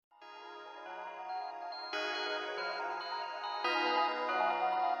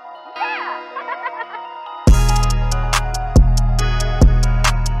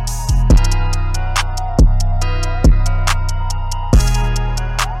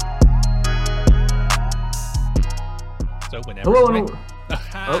Hello, everyone.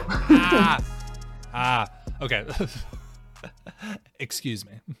 Okay. Excuse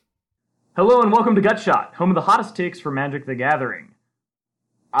me. Hello and welcome to Gutshot, home of the hottest takes for Magic the Gathering.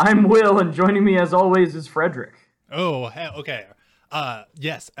 I'm Will, and joining me as always is Frederick. Oh, okay.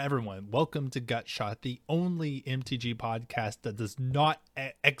 Yes, everyone, welcome to Gutshot, the only MTG podcast that does not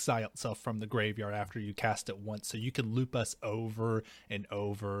exile itself from the graveyard after you cast it once, so you can loop us over and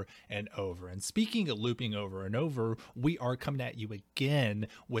over and over. And speaking of looping over and over, we are coming at you again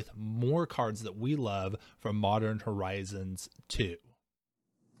with more cards that we love from Modern Horizons 2.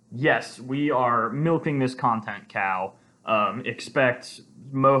 Yes, we are milking this content cow. Expect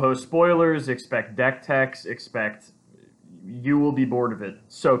Moho spoilers, expect deck techs, expect you will be bored of it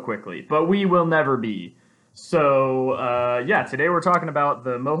so quickly, but we will never be. So, today we're talking about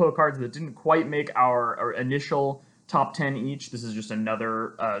the Moho cards that didn't quite make our initial top 10 each. This is just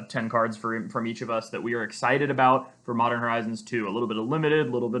another 10 cards from each of us that we are excited about for Modern Horizons 2. A little bit of Limited,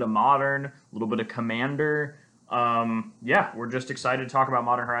 a little bit of Modern, a little bit of Commander. We're just excited to talk about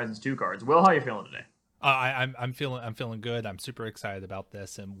Modern Horizons 2 cards. Will, how are you feeling today? I'm feeling good. I'm super excited about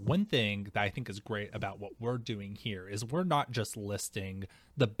this. And one thing that I think is great about what we're doing here is we're not just listing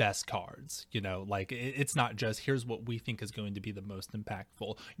the best cards. You know, like it's not just here's what we think is going to be the most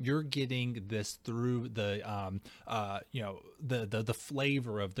impactful. You're getting this through the the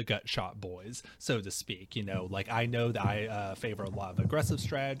flavor of the Gutshot boys, so to speak. You know, like I know that I favor a lot of aggressive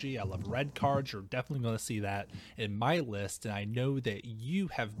strategy. I love red cards. You're definitely going to see that in my list, and I know that you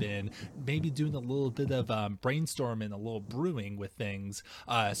have been maybe doing a little bit of brainstorming, a little brewing with things.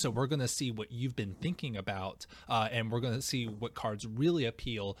 So we're going to see what you've been thinking about, and we're going to see what cards really appeal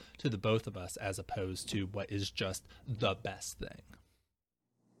to the both of us as opposed to what is just the best thing.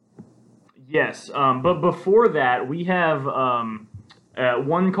 Yes, but before that, we have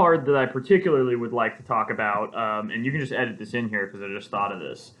one card that I particularly would like to talk about, and you can just edit this in here because I just thought of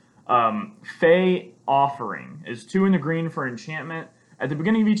this. Fey Offering is 2 in the green for enchantment. At the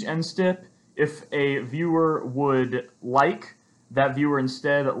beginning of each end step, if a viewer would like, that viewer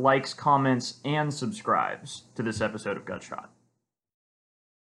instead likes, comments, and subscribes to this episode of Gutshot.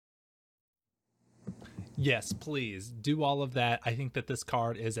 Yes, please do all of that. I think that this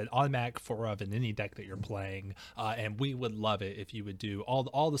card is an automatic 4 of in any deck that you're playing, and we would love it if you would do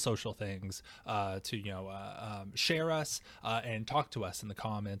all the social things to share us and talk to us in the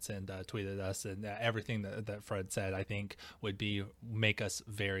comments and tweet at us, and everything that Fred said I think would make us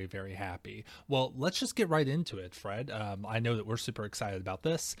very, very happy. Well, let's just get right into it, Fred. I know that we're super excited about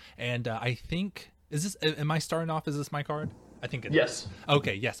this, and I think am I starting off? Is this my card? I think it yes. is.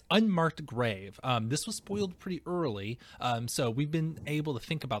 Okay, yes. Unmarked Grave. This was spoiled pretty early, so we've been able to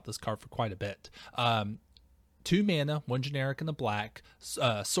think about this card for quite a bit. 2 mana, 1 generic and a black,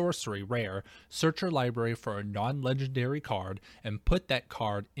 sorcery, rare. Search your library for a non-legendary card and put that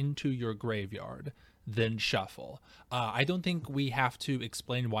card into your graveyard. Then shuffle. I don't think we have to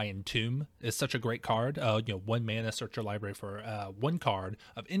explain why Entomb is such a great card. 1 mana, search your library for 1 card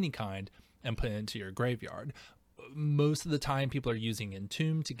of any kind and put it into your graveyard. Most of the time people are using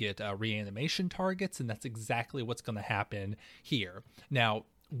Entomb to get reanimation targets, and that's exactly what's going to happen here. Now,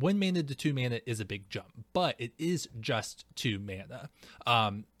 1 mana to 2 mana is a big jump, but it is just 2 mana.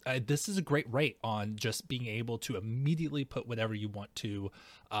 This is a great rate on just being able to immediately put whatever you want to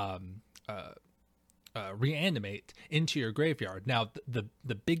reanimate into your graveyard. Now,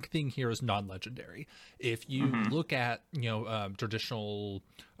 the big thing here is non-legendary. If you look at traditional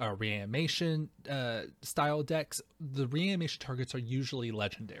reanimation style decks, the reanimation targets are usually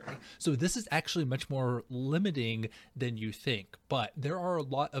legendary. So this is actually much more limiting than you think. But there are a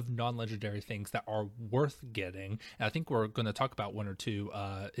lot of non-legendary things that are worth getting. And I think we're going to talk about 1 or 2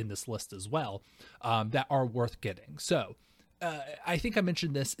 in this list as well, that are worth getting. So I think I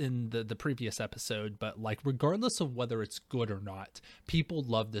mentioned this in the previous episode, but like regardless of whether it's good or not, people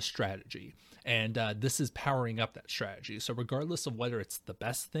love this strategy, and this is powering up that strategy. So regardless of whether it's the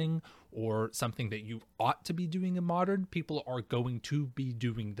best thing or something that you ought to be doing in Modern, people are going to be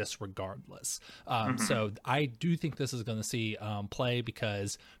doing this regardless. So I do think this is going to see play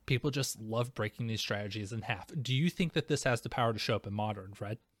because people just love breaking these strategies in half. Do you think that this has the power to show up in Modern,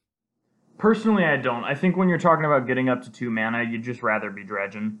 Fred? Personally, I don't. I think when you're talking about getting up to 2 mana, you'd just rather be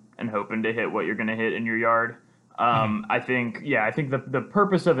dredging and hoping to hit what you're going to hit in your yard. I think the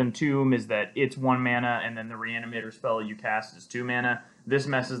purpose of Entomb is that it's 1 mana, and then the Reanimator spell you cast is 2 mana. This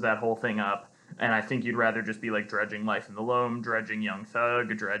messes that whole thing up, and I think you'd rather just be like dredging Life in the Loam, dredging Young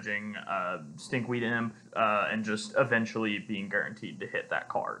Thug, dredging Stinkweed Imp, and just eventually being guaranteed to hit that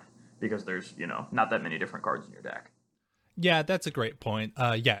card, because there's, not that many different cards in your deck. Yeah, that's a great point.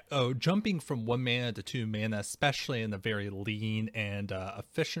 Jumping from 1 mana to 2 mana, especially in a very lean and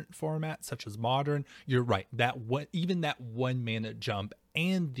efficient format such as Modern, you're right. Even that 1 mana jump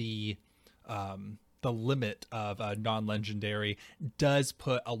and the limit of non-legendary does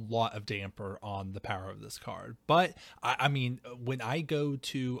put a lot of damper on the power of this card. But I mean, when I go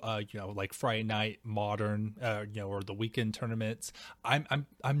to like Friday night Modern, or the weekend tournaments,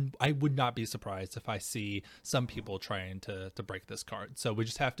 I would not be surprised if I see some people trying to break this card. So we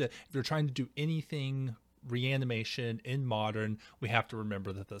just have to, if you're trying to do anything reanimation in Modern, we have to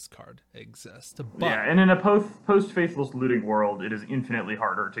remember that this card exists. But yeah, and in a post Faithless looting world, it is infinitely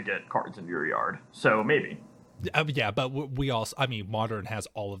harder to get cards into your yard. So maybe. But we also, I mean, Modern has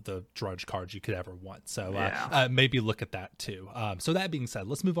all of the Drudge cards you could ever want. So maybe look at that too. So that being said,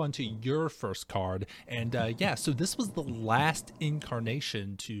 let's move on to your first card. And so this was the last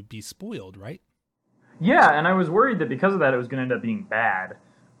incarnation to be spoiled, right? Yeah, and I was worried that because of that, it was going to end up being bad.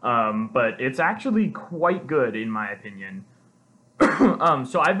 But it's actually quite good in my opinion.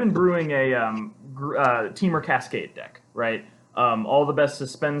 So I've been brewing a Temur Cascade deck, right? All the best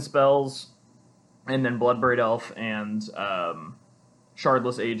suspend spells, and then Bloodbraid Elf and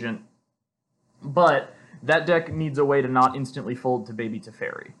Shardless Agent. But that deck needs a way to not instantly fold to Baby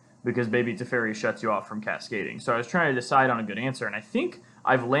Teferi, because Baby Teferi shuts you off from cascading. So I was trying to decide on a good answer, and I think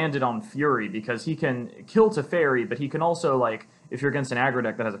I've landed on Fury, because he can kill Teferi, but he can also, like, if you're against an aggro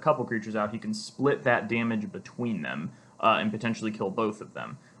deck that has a couple creatures out, he can split that damage between them and potentially kill both of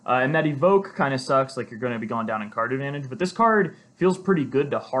them. And that Evoke kind of sucks, like you're going to be going down in card advantage, but this card feels pretty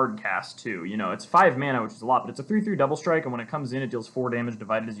good to hard cast too. You know, it's 5 mana, which is a lot, but it's a 3/3 double strike, and when it comes in, it deals 4 damage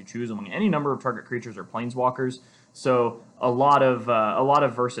divided as you choose among any number of target creatures or planeswalkers. So a lot of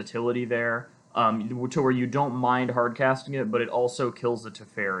versatility there, to where you don't mind hard casting it, but it also kills the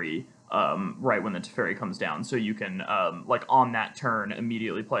Teferi right when the Teferi comes down, so you can like on that turn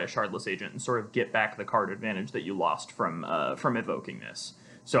immediately play a Shardless Agent and sort of get back the card advantage that you lost from evoking this.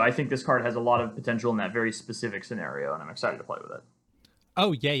 So I think this card has a lot of potential in that very specific scenario, and I'm excited to play with it.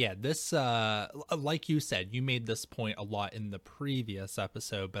 Oh, yeah. This, like you said, you made this point a lot in the previous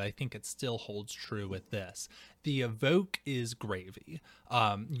episode, but I think it still holds true with this. The Evoke is gravy.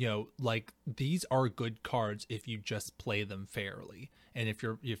 Like, these are good cards if you just play them fairly. And if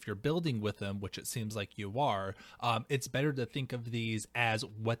you're building with them, which it seems like you are, it's better to think of these as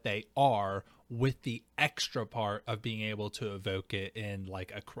what they are, with the extra part of being able to evoke it in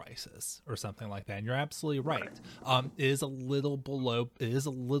like a crisis or something like that. And you're absolutely right. It is a little below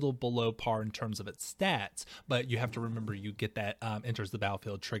par in terms of its stats, but you have to remember you get that enters the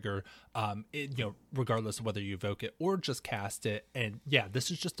battlefield trigger, regardless of whether you evoke it or just cast it. And yeah, this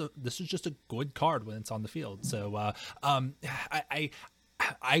is just a good card when it's on the field. So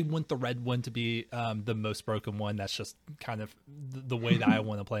I want the red one to be the most broken one. That's just kind of the way that I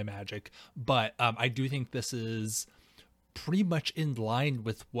want to play Magic. But I do think this is pretty much in line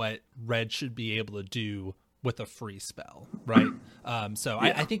with what red should be able to do with a free spell, right? So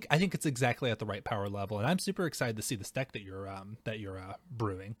yeah. I think it's exactly at the right power level, and I'm super excited to see this deck that you're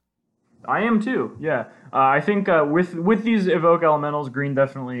brewing. I am too. Yeah, I think with these Evoke Elementals, green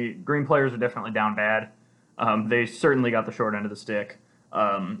players are definitely down bad. They certainly got the short end of the stick.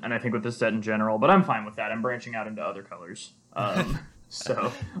 And I think with this set in general, but I'm fine with that. I'm branching out into other colors.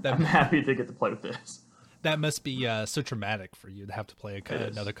 So I'm happy to get to play with this. That must be so traumatic for you to have to play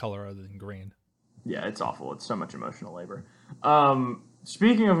another color other than green. Yeah, it's awful. It's so much emotional labor.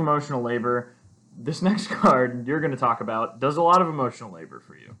 Speaking of emotional labor, this next card you're going to talk about does a lot of emotional labor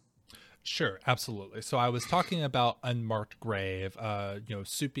for you. Sure, absolutely. So I was talking about Unmarked Grave,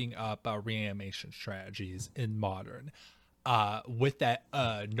 souping up reanimation strategies in Modern. With that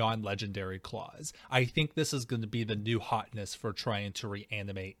non-legendary clause. I think this is going to be the new hotness for trying to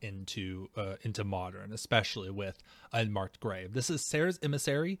reanimate into Modern, especially with Unmarked Grave. This is Serra's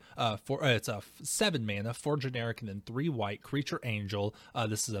Emissary. It's a 7 mana, 4 generic, and then 3 white creature angel.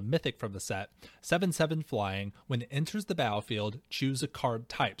 This is a mythic from the set. 7/7 flying. When it enters the battlefield, choose a card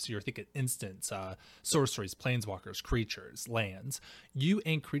type. So you're thinking instants, sorceries, planeswalkers, creatures, lands. You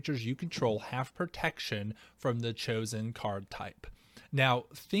and creatures you control have protection from the chosen card type. Now,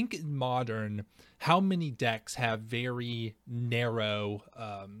 think in Modern, how many decks have very narrow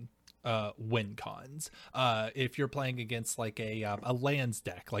win cons? If you're playing against like a lands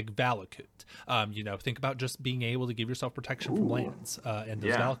deck like Valakut, think about just being able to give yourself protection from lands and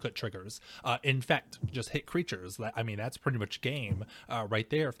those Valakut triggers. In fact, just hit creatures. That's pretty much game right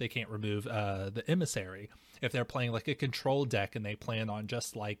there if they can't remove the Emissary. If they're playing like a control deck and they plan on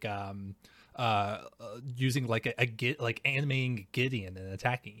just like using like like animating Gideon and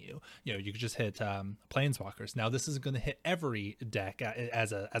attacking you. You could just hit Planeswalkers. Now this isn't going to hit every deck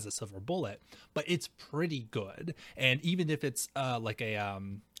as a silver bullet, but it's pretty good. And even if it's like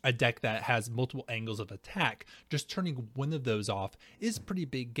a deck that has multiple angles of attack, just turning one of those off is pretty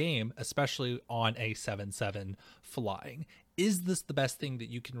big game, especially on a 7/7 flying. Is this the best thing that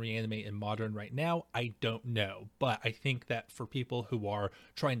you can reanimate in Modern right now? I don't know, but I think that for people who are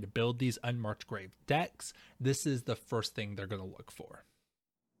trying to build these Unmarked Grave decks, this is the first thing they're going to look for.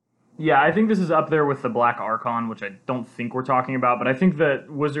 Yeah, I think this is up there with the Black Archon, which I don't think we're talking about, but I think that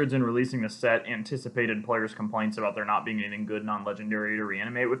Wizards, in releasing the set, anticipated players' complaints about there not being anything good non-legendary to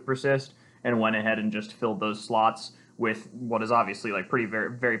reanimate with Persist, and went ahead and just filled those slots with what is obviously like pretty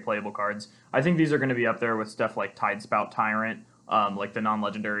very, very playable cards. I think these are going to be up there with stuff like Tidespout Tyrant, like the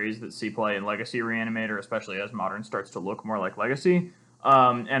non-legendaries that see play in Legacy Reanimator, especially as Modern starts to look more like Legacy.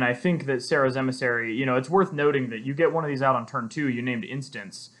 And I think that Serra's Emissary, it's worth noting that you get one of these out on turn 2, you named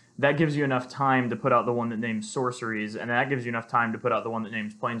Instance. That gives you enough time to put out the one that names sorceries, and that gives you enough time to put out the one that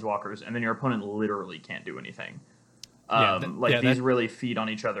names planeswalkers, and then your opponent literally can't do anything. These really feed on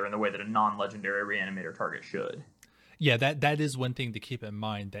each other in the way that a non-legendary reanimator target should. Yeah, that is one thing to keep in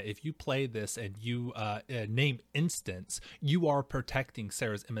mind, that if you play this and you name Instance, you are protecting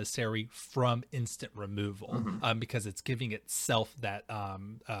Serra's Emissary from instant removal, because it's giving itself that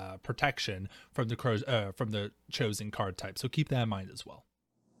protection from the chosen card type. So keep that in mind as well.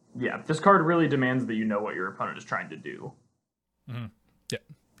 Yeah, this card really demands that you know what your opponent is trying to do. Mm-hmm. Yeah.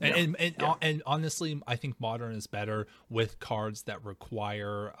 And honestly, I think Modern is better with cards that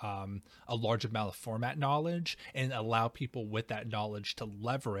require a large amount of format knowledge and allow people with that knowledge to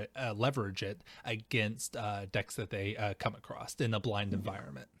leverage it against decks that they come across in a blind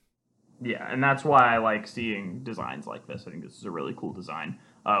environment. Yeah, and that's why I like seeing designs like this. I think this is a really cool design.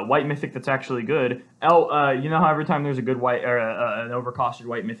 White Mythic that's actually good. You know how every time there's a good white or an overcosted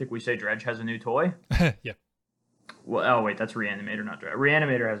White Mythic, we say Dredge has a new toy? Yeah. Well, wait, that's Reanimator, not Dredge.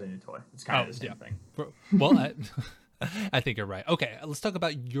 Reanimator has a new toy. It's kind of the same thing. Well, I think you're right. Okay, let's talk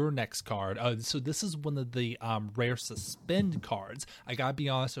about your next card. So this is one of the rare suspend cards. I gotta be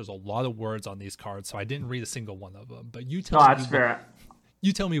honest, there's a lot of words on these cards, so I didn't read a single one of them. But you tell me. That's fair.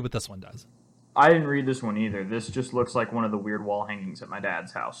 You tell me what this one does. I didn't read this one either. This just looks like one of the weird wall hangings at my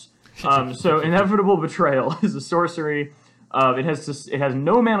dad's house. So Inevitable Betrayal is a sorcery. It has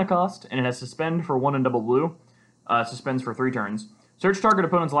no mana cost, and it has Suspend for 1 and double blue. Suspends for 3 turns. Search target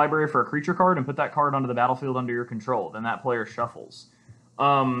opponent's library for a creature card and put that card onto the battlefield under your control. Then that player shuffles.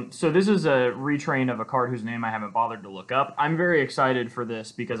 So this is a retrain of a card whose name I haven't bothered to look up. I'm very excited for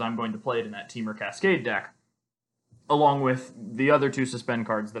this because I'm going to play it in that Temur Cascade deck, along with the other 2 suspend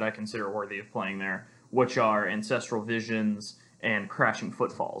cards that I consider worthy of playing there, which are Ancestral Visions and Crashing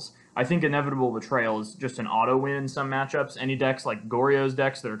Footfalls. I think Inevitable Betrayal is just an auto-win in some matchups. Any decks like Goryo's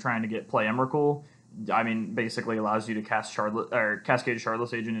decks that are trying to play Emrakul, basically allows you to cast Cascade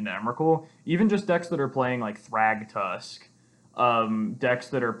Shardless Agent into Emrakul. Even just decks that are playing like Thragtusk, decks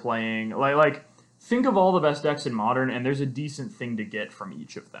that are playing like think of all the best decks in Modern, and there's a decent thing to get from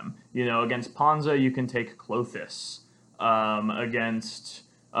each of them. Against Ponza, you can take Klothys. Against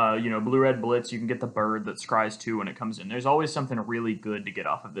Blue-Red Blitz, you can get the bird that scries 2 when it comes in. There's always something really good to get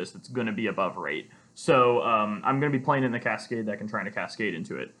off of this that's going to be above rate. So I'm going to be playing in the Cascade deck and trying to Cascade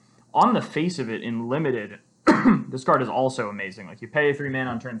into it. On the face of it, in Limited, this card is also amazing. Like, you pay 3 mana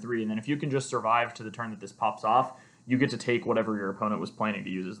on turn 3, and then if you can just survive to the turn that this pops off, you get to take whatever your opponent was planning to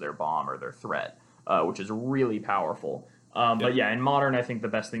use as their bomb or their threat, which is really powerful. But yeah, in Modern, I think the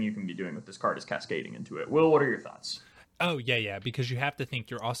best thing you can be doing with this card is cascading into it. Will, what are your thoughts? Oh, yeah, because you have to think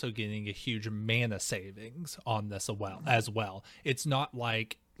you're also getting a huge mana savings on this as well. It's not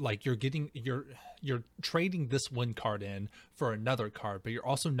like you're trading this one card in for another card, but you're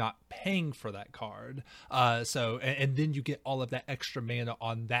also not paying for that card. And then you get all of that extra mana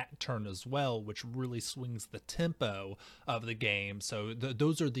on that turn as well, which really swings the tempo of the game. So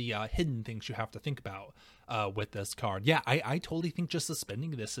those are the hidden things you have to think about with this card. Yeah, I totally think just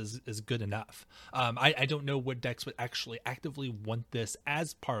suspending this is good enough. I don't know what decks would actually actively want this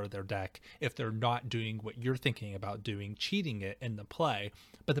as part of their deck if they're not doing what you're thinking about doing, cheating it in the play,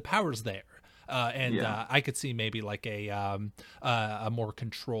 but the power's there. I could see maybe like a more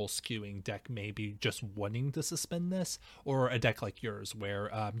control skewing deck maybe just wanting to suspend this, or a deck like yours where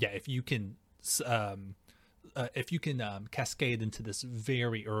if you can cascade into this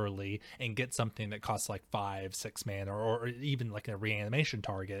very early and get something that costs like 5-6 mana or even like a reanimation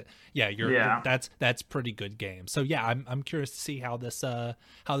target, that's pretty good game. So yeah, I'm curious to see how this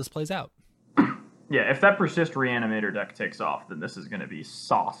plays out. Yeah, if that Persist Reanimator deck takes off, then this is going to be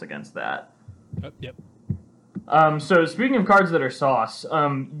sauce against that. Yep. So speaking of cards that are sauce,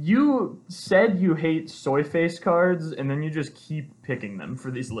 you said you hate soy face cards, and then you just keep picking them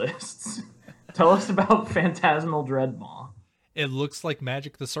for these lists. Tell us about Phantasmal Dreadmaw. It looks like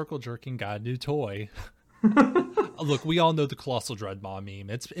Magic the Circle Jerking got a new toy. Look, we all know the Colossal Dreadmaw meme.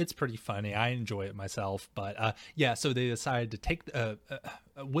 It's pretty funny. I enjoy it myself. But yeah, so they decided to take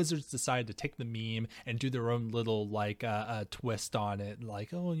Wizards decided to take the meme and do their own little like twist on it.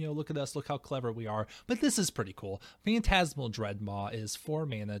 Like, oh, look at us, look how clever we are. But this is pretty cool. Phantasmal Dreadmaw is 4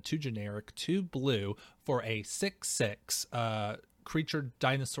 mana, 2 generic, 2 blue for a 6/6 creature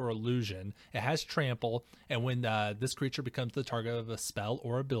dinosaur illusion. It has trample, and when this creature becomes the target of a spell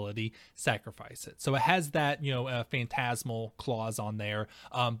or ability, sacrifice it. So it has that phantasmal clause on there,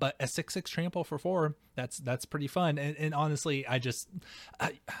 but a 6/6 trample for 4, that's pretty fun. And honestly,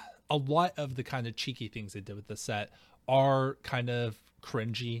 a lot of the kind of cheeky things they did with the set are kind of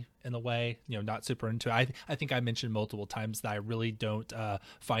cringy in a way, not super into it. I think I mentioned multiple times that I really don't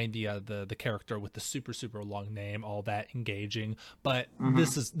find the character with the super long name all that engaging, but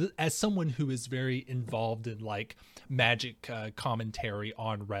this is, as someone who is very involved in like Magic commentary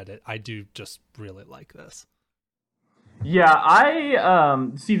on Reddit, I do just really like this. Yeah,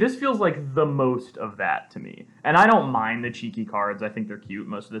 I see. This feels like the most of that to me, and I don't mind the cheeky cards. I think they're cute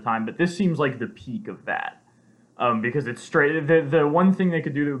most of the time, but this seems like the peak of that. Because it's straight. The one thing they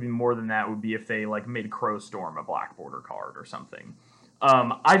could do that would be more than that would be if they like made Crowstorm a black border card or something.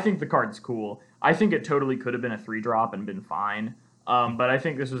 I think the card's cool. I think it totally could have been a 3-drop and been fine. But I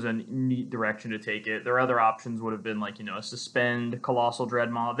think this was a neat direction to take it. Their other options would have been like, a Suspend, Colossal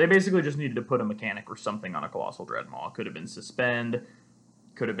Dreadmaw. They basically just needed to put a mechanic or something on a Colossal Dreadmaw. It could have been Suspend.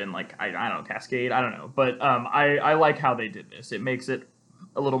 Could have been like, I don't know, Cascade. I don't know. But I like how they did this. It makes it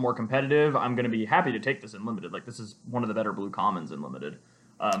a little more competitive. I'm going to be happy to take this in Limited. Like, this is one of the better blue commons in Limited.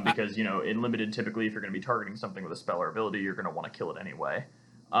 Because, in Limited, typically, if you're going to be targeting something with a spell or ability, you're going to want to kill it anyway.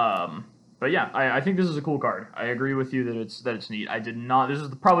 But yeah, I think this is a cool card. I agree with you that it's neat. I did not. This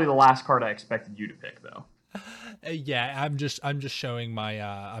is probably the last card I expected you to pick, though. Yeah, I'm just showing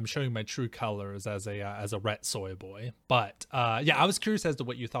my true colors as a Ret Soy boy. But yeah, I was curious as to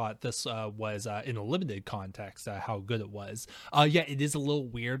what you thought this was in a limited context, how good it was. Yeah, it is a little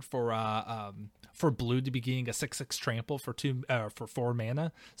weird for blue to be getting a 6/6 trample for 4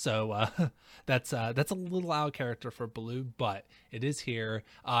 mana. So that's a little out of character for blue, but it is here.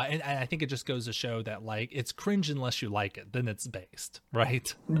 And I think it just goes to show that like it's cringe unless you like it, then it's based,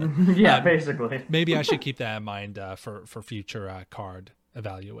 right? Yeah, basically. Maybe I should keep that in mind for future card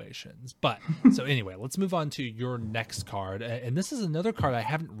evaluations. But so anyway, let's move on to your next card, and this is another card I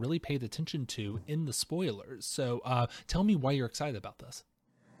haven't really paid attention to in the spoilers. So tell me why you're excited about this.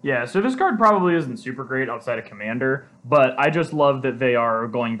 Yeah, so this card probably isn't super great outside of Commander, but I just love that they are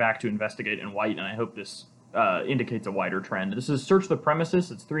going back to investigate in white, and I hope this indicates a wider trend. This is Search the Premises.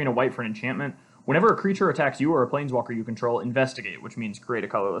 It's 3 and a white for an enchantment. Whenever a creature attacks you or a planeswalker you control, investigate, which means create a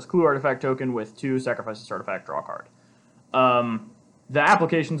colorless clue artifact token with 2, sacrifice this artifact, draw a card. The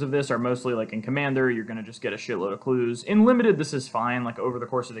applications of this are mostly like in Commander, you're going to just get a shitload of clues. In Limited, this is fine. Like over the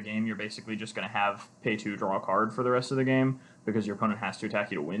course of the game, you're basically just going to have pay 2, draw a card for the rest of the game because your opponent has to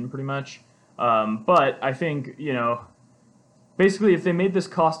attack you to win pretty much. But I think, basically if they made this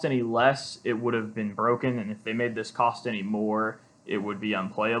cost any less, it would have been broken. And if they made this cost any more, it would be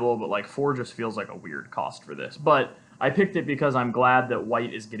unplayable. But like 4 just feels like a weird cost for this. But I picked it because I'm glad that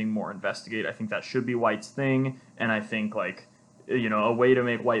white is getting more investigate. I think that should be white's thing. And I think like, a way to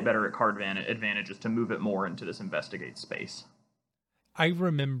make white better at card advantage is to move it more into this investigate space. I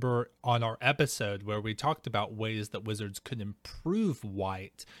remember on our episode where we talked about ways that Wizards could improve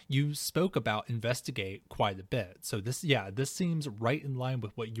white, you spoke about investigate quite a bit. So this seems right in line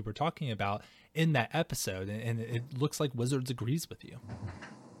with what you were talking about in that episode, and it looks like Wizards agrees with you.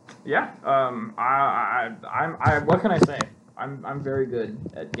 Yeah, I'm what can I say? I'm very good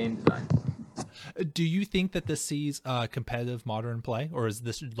at game design. Do you think that this sees competitive modern play, or is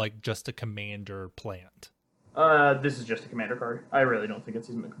this like just a Commander plant? This is just a Commander card. I really don't think it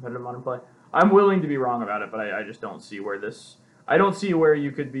sees competitive modern play. I'm willing to be wrong about it, but I just don't see where this. I don't see where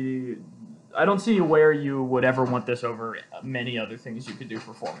you could be. I don't see where you would ever want this over many other things you could do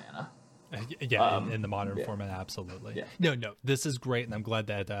for 4 mana. Yeah, in the modern format, absolutely. Yeah. No, this is great, and I'm glad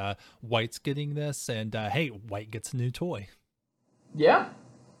that White's getting this, and hey, White gets a new toy. Yeah,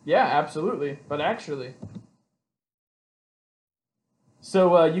 absolutely. But actually,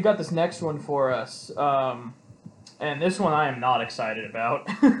 so you got this next one for us, and this one I am not excited about.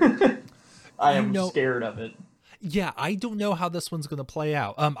 I am scared of it. Yeah, I don't know how this one's going to play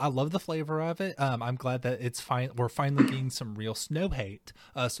out. I love the flavor of it. I'm glad that it's fine. We're finally getting some real snow hate,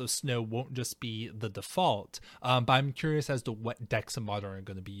 so snow won't just be the default. But I'm curious as to what decks in Modern are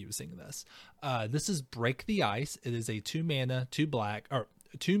going to be using this. This is Break the Ice. It is a 2 mana, 2 black, or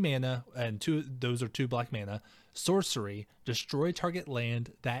 2 mana, and those are 2 black mana. Sorcery, destroy target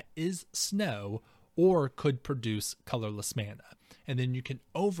land that is snow or could produce colorless mana. And then you can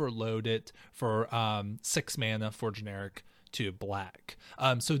overload it for 6 mana for generic to black.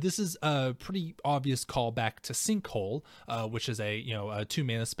 So this is a pretty obvious callback to Sinkhole, which is a 2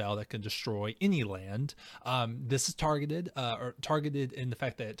 mana spell that can destroy any land. This is targeted in the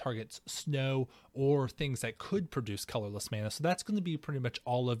fact that it targets snow or things that could produce colorless mana. So that's going to be pretty much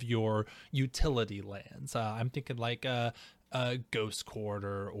all of your utility lands. I'm thinking like Ghost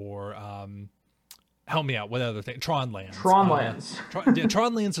Quarter or help me out. What other thing? Tron lands. Tron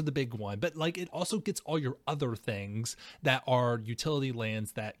lands are the big one, but like it also gets all your other things that are utility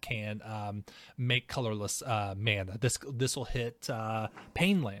lands that can make colorless mana. This will hit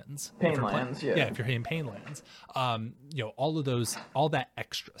pain lands. Yeah, if you're hitting pain lands. All of those, all that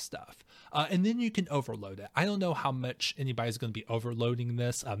extra stuff. And then you can overload it. I don't know how much anybody's going to be overloading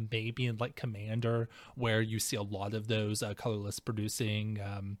this. Maybe in like Commander, where you see a lot of those colorless producing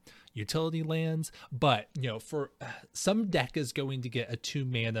utility lands. But for some deck is going to get a 2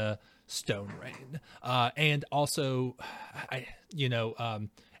 mana Stone Rain, and also,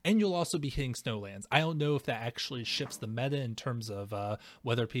 and you'll also be hitting Snowlands. I don't know if that actually shifts the meta in terms of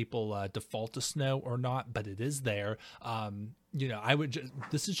whether people default to snow or not, but it is there.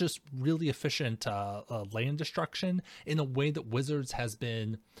 This is just really efficient land destruction in a way that Wizards has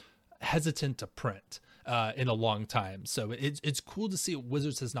been hesitant to print in a long time. So it's cool to see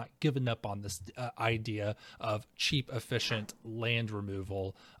Wizards has not given up on this idea of cheap, efficient land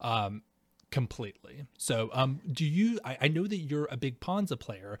removal completely. So I know that you're a big Ponza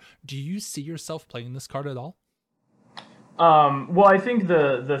player. Do you see yourself playing this card at all? Well, I think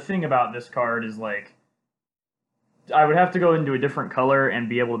the thing about this card is like I would have to go into a different color and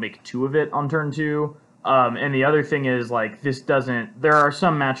be able to make 2 of it on turn 2. And the other thing is like there are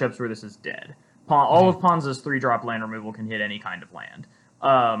some matchups where this is dead. All of Ponza's 3-drop land removal can hit any kind of land.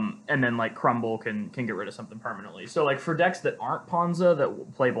 And then like Crumble can get rid of something permanently. So like for decks that aren't Ponza,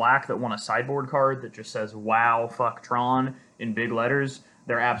 that play black, that want a sideboard card that just says "Wow, fuck Tron" in big letters,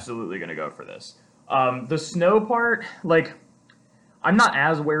 they're absolutely going to go for this. The snow part, like I'm not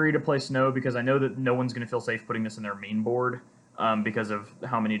as wary to play snow because I know that no one's going to feel safe putting this in their main board because of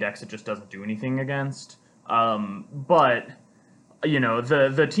how many decks it just doesn't do anything against. But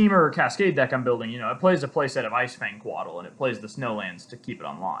the Temur Cascade deck I'm building, it plays a playset of Icefang Quaddle, and it plays the Snowlands to keep it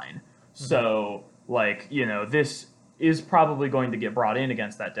online. Mm-hmm. So, this is probably going to get brought in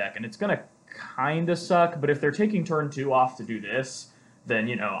against that deck, and it's going to kind of suck, but if they're taking turn 2 off to do this, then,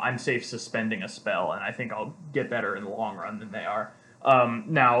 I'm safe suspending a spell, and I think I'll get better in the long run than they are.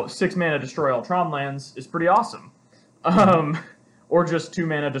 Now, 6 mana Destroy All Tron Lands is pretty awesome. Or just 2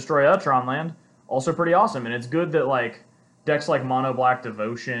 mana Destroy a Tron Land, also pretty awesome, and it's good that, decks like Mono Black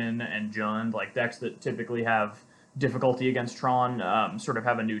Devotion and Jund, decks that typically have difficulty against Tron, sort of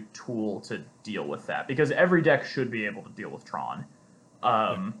have a new tool to deal with that. Because every deck should be able to deal with Tron.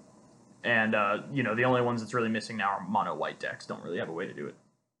 And, the only ones that's really missing now are Mono White decks. Don't really have a way to do it.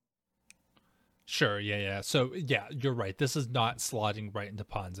 Sure, yeah. So, yeah, you're right. This is not slotting right into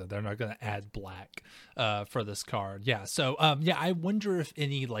Ponza. They're not going to add black for this card. Yeah, so, I wonder if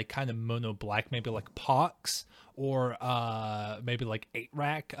any, kind of mono black, maybe like Pox or maybe like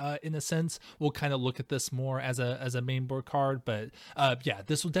 8-Rack in a sense, will kind of look at this more as a main board card. But,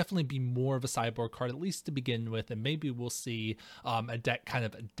 this will definitely be more of a sideboard card, at least to begin with, and maybe we'll see a deck kind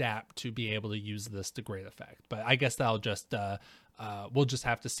of adapt to be able to use this to great effect. But I guess that'll just... we'll just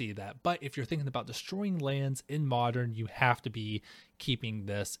have to see that. But if you're thinking about destroying lands in Modern, you have to be keeping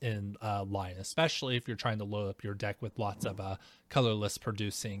this in line, especially if you're trying to load up your deck with lots of colorless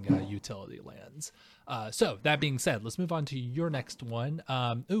producing utility lands. So that being said, let's move on to your next one.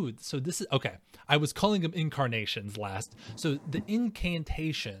 So this is okay. I was calling them incarnations last. So the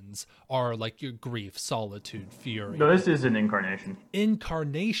incantations are like your grief, solitude, fury. No, this is an incarnation.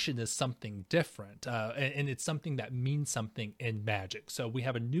 Incarnation is something different, and it's something that means something in Magic. So we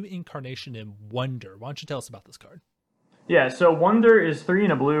have a new incarnation in Wonder. Why don't you tell us about this card? Yeah, so Wonder is 3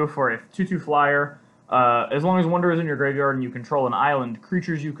 and a blue for a 2/2 flyer. As long as Wonder is in your graveyard and you control an island,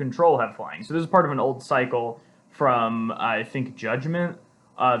 creatures you control have flying. So this is part of an old cycle from, I think, Judgment.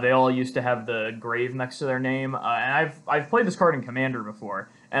 They all used to have the grave next to their name. And I've played this card in Commander before,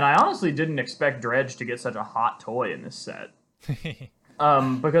 and I honestly didn't expect Dredge to get such a hot toy in this set.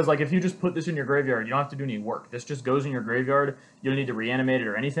 Because like if you just put this in your graveyard, you don't have to do any work. This just goes in your graveyard. You don't need to reanimate it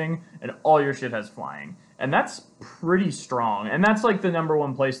or anything, and all your shit has flying. And that's pretty strong. And that's like the number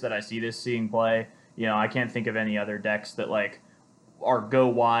one place that I see this seeing play. You know, I can't think of any other decks that like are go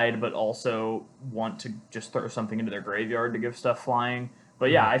wide but also want to just throw something into their graveyard to give stuff flying.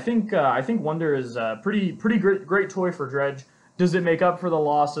 But yeah, I think Wonder is a pretty great toy for Dredge. Does it make up for the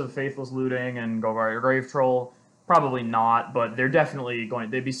loss of Faithless Looting and Golgari Grave Troll? Probably not, but they're definitely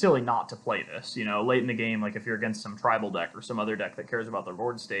they'd be silly not to play this, you know, late in the game, like if you're against some tribal deck or some other deck that cares about their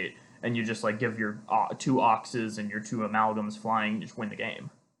board state, and you just like give your 2 Oxes and your 2 Amalgams flying, you just win the game.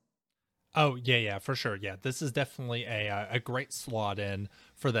 Oh, yeah, for sure. Yeah, this is definitely a great slot in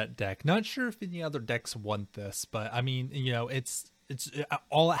for that deck. Not sure if any other decks want this, but I mean, you know, it's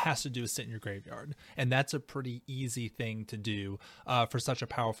all it has to do is sit in your graveyard, and that's a pretty easy thing to do for such a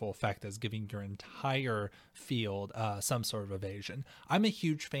powerful effect as giving your entire field some sort of evasion. I'm a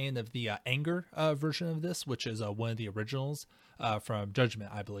huge fan of the Anger version of this, which is one of the originals from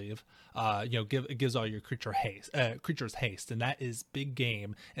Judgment, I believe. You know, it gives all your creatures haste, and that is big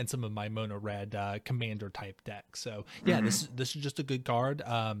game in some of my mono red commander type decks. So yeah, this is just a good card.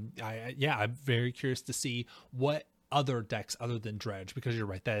 I'm very curious to see what other decks other than Dredge, because you're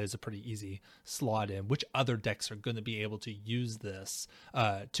right, that is a pretty easy slot in. Which other decks are going to be able to use this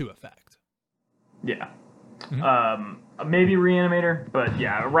to effect? Yeah. Maybe Reanimator, but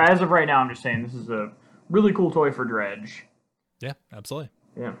yeah, as of right now, I'm just saying this is a really cool toy for Dredge. Yeah, absolutely.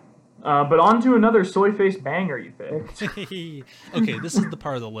 Yeah. But on to another soy-faced banger you picked. Okay, this is the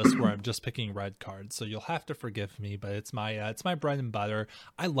part of the list where I'm just picking red cards, so you'll have to forgive me, but it's my bread and butter.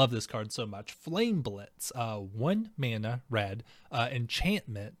 I love this card so much. Flame Blitz, 1 mana, red,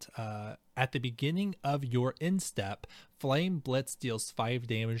 enchantment. At the beginning of your end step, Flame Blitz deals 5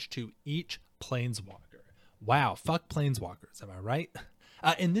 damage to each Planeswalker. Wow, fuck Planeswalkers, am I right?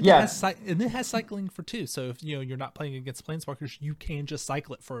 And then it has cycling for 2. So if you're not playing against Planeswalkers, you can just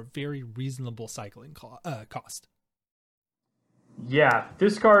cycle it for a very reasonable cycling cost. Yeah,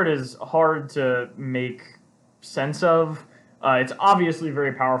 this card is hard to make sense of. It's obviously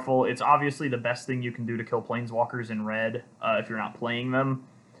very powerful. It's obviously the best thing you can do to kill Planeswalkers in red if you're not playing them.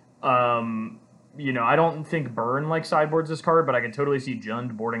 I don't think Burn sideboards this card, but I can totally see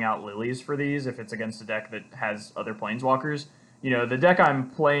Jund boarding out Lilies for these if it's against a deck that has other Planeswalkers. The deck I'm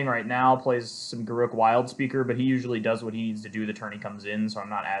playing right now plays some Garruk Wildspeaker, but he usually does what he needs to do the turn he comes in, so I'm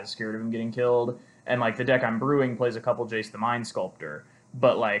not as scared of him getting killed. And, the deck I'm brewing plays a couple Jace the Mind Sculptor,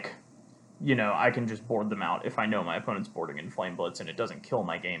 but, I can just board them out if I know my opponent's boarding in Flame Blitz and it doesn't kill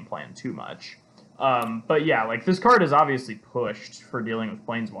my game plan too much. But, yeah, this card is obviously pushed for dealing with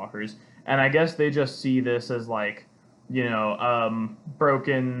Planeswalkers, and I guess they just see this as, broken,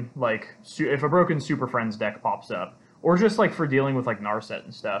 if a broken Super Friends deck pops up, or just, for dealing with, Narset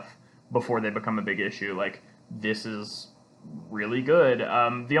and stuff before they become a big issue. This is really good.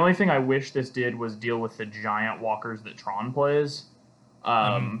 The only thing I wish this did was deal with the giant walkers that Tron plays.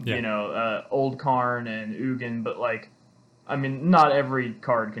 Old Karn and Ugin, but, not every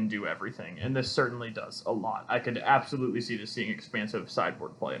card can do everything, and this certainly does a lot. I could absolutely see this seeing expansive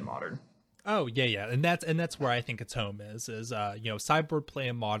sideboard play in Modern. Oh yeah, and that's where I think its home is sideboard play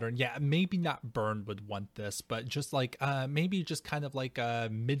in Modern. Yeah, maybe not Burn would want this, but just maybe just kind of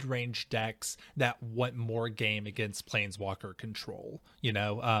mid-range decks that want more game against Planeswalker control.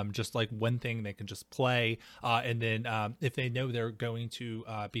 Just one thing they can just play, and then if they know they're going to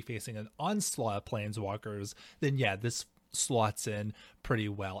be facing an onslaught of Planeswalkers, then yeah, this slots in pretty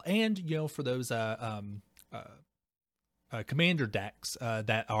well. And for those commander decks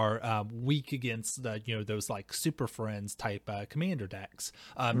that are weak against those Super Friends type commander decks,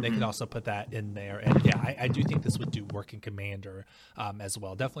 they can also put that in there. And yeah, I do think this would do work in commander as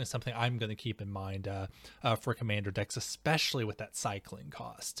well. Definitely something I'm going to keep in mind for commander decks, especially with that cycling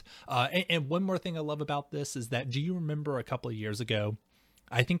cost. And one more thing I love about this is that, do you remember a couple of years ago,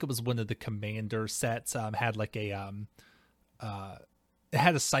 I think it was one of the commander sets had it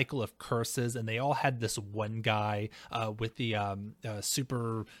had a cycle of curses, and they all had this one guy with the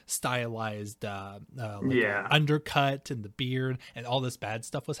super stylized undercut and the beard, and all this bad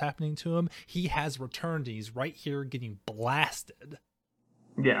stuff was happening to him. He has returned, and he's right here getting blasted.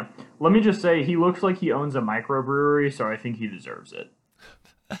 Yeah. Let me just say, he looks like he owns a microbrewery, so I think he deserves it.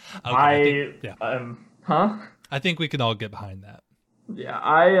 Okay, I think we can all get behind that. Yeah,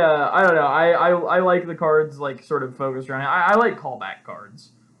 I don't know. I like the cards sort of focused around it. I like callback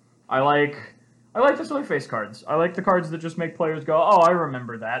cards. I like the silly face cards. I like the cards that just make players go, "Oh, I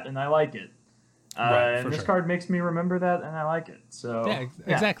remember that," and I like it. And this card makes me remember that, and I like it. So yeah,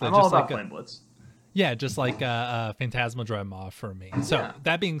 exactly. I'm all about Flame Blitz. Yeah, just like Phantasma Dreadmaw for me. So Yeah.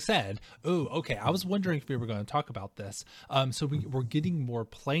 that being said, okay, I was wondering if we were going to talk about this. So we're getting more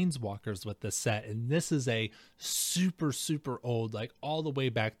Planeswalkers with this set, and this is a super, super old, like all the way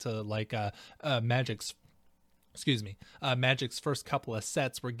back to like Magic's Magic's first couple of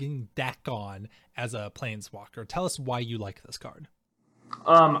sets. We're getting Dakon as a Planeswalker. Tell us why you like this card.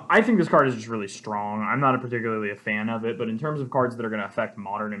 I think this card is just really strong. I'm not particularly a fan of it, but in terms of cards that are going to affect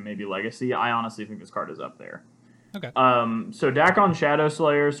Modern and maybe Legacy, I honestly think this card is up there. Okay. So Dakon Shadow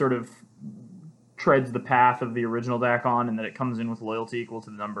Slayer sort of treads the path of the original Dakon in that it comes in with loyalty equal to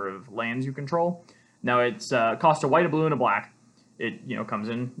the number of lands you control. Now it's cost a white, a blue, and a black. It comes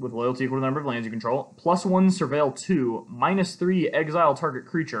in with loyalty equal to the number of lands you control. +1 Surveil 2, -3 exile target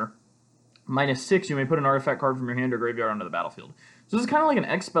creature. -6 you may put an artifact card from your hand or graveyard onto the battlefield. So this is kind of like an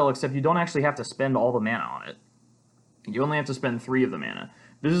X-Spell, except you don't actually have to spend all the mana on it. You only have to spend 3 of the mana.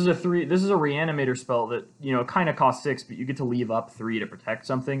 This is a Reanimator spell that, kind of costs 6, but you get to leave up 3 to protect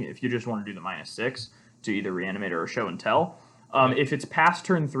something if you just want to do the -6 to either Reanimator or Show and Tell. If it's past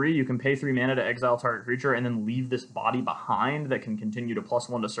turn 3, you can pay 3 mana to exile target creature and then leave this body behind that can continue to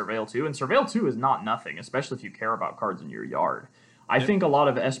 +1 to Surveil 2. And Surveil 2 is not nothing, especially if you care about cards in your yard. I think a lot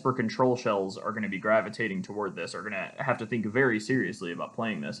of Esper control shells are going to be gravitating toward this, are going to have to think very seriously about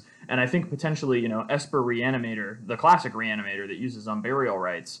playing this. And I think potentially, Esper Reanimator, the classic Reanimator that uses Unburial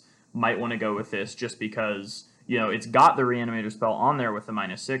Rites, might want to go with this just because, it's got the Reanimator spell on there with the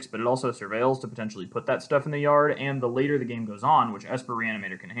 -6, but it also surveils to potentially put that stuff in the yard, and the later the game goes on, which Esper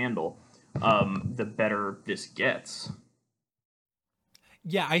Reanimator can handle, the better this gets.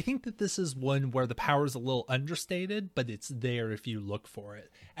 Yeah, I think that this is one where the power is a little understated, but it's there if you look for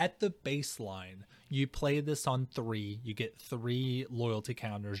it. At the baseline, you play this on 3, you get 3 loyalty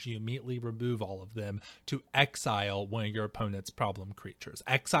counters, you immediately remove all of them to exile one of your opponent's problem creatures.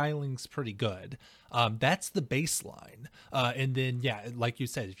 Exiling's pretty good. That's the baseline. And then, yeah, like you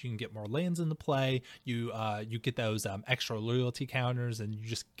said, if you can get more lands into play, you get those extra loyalty counters, and you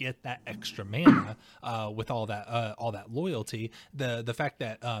just get that extra mana with all that loyalty. The fact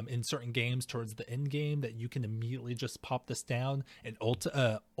that in certain games towards the end game that you can immediately just pop this down and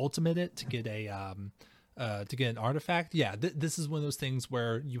ultimate it to get an artifact. Yeah, this is one of those things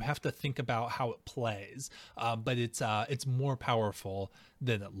where you have to think about how it plays, but it's more powerful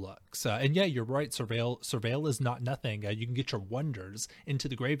than it looks. And yeah, you're right. Surveil is not nothing. You can get your wonders into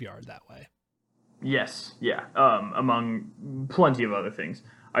the graveyard that way. Yes, yeah. Among plenty of other things,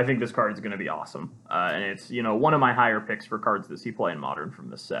 I think this card is going to be awesome, and it's one of my higher picks for cards that see play in Modern from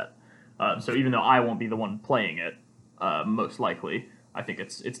this set. So even though I won't be the one playing it, most likely, I think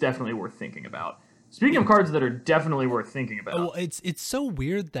it's definitely worth thinking about. Speaking of cards that are definitely worth thinking about. Well, it's so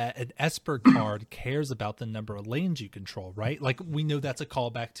weird that an Esper card cares about the number of lands you control, right? Like, we know that's a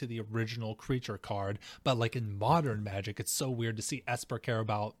callback to the original creature card, but like in Modern Magic, it's so weird to see Esper care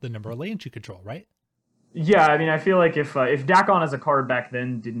about the number of lands you control, right? Yeah, I mean, I feel like if Dakon as a card back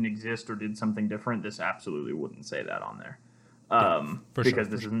then didn't exist or did something different, this absolutely wouldn't say that on there. Because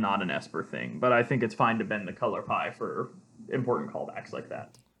this is not an Esper thing. But I think it's fine to bend the color pie for important callbacks like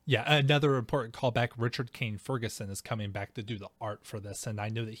that. Yeah, another important callback, Richard Kane Ferguson is coming back to do the art for this, and I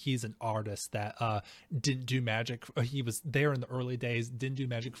know that he's an artist that didn't do Magic. He was there in the early days, didn't do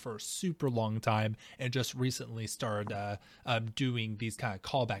Magic for a super long time, and just recently started doing these kind of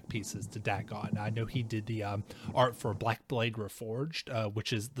callback pieces to Dakon. I know he did the art for Black Blade Reforged,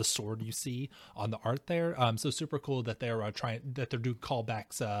 which is the sword you see on the art there. So super cool that they're doing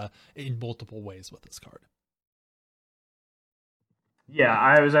callbacks in multiple ways with this card. Yeah,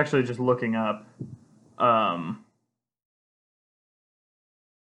 I was actually just looking up. I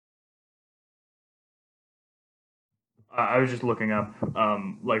was just looking up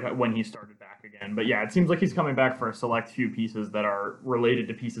like when he started back again. But yeah, it seems like he's coming back for a select few pieces that are related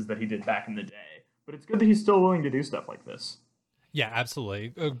to pieces that he did back in the day. But it's good that he's still willing to do stuff like this. Yeah,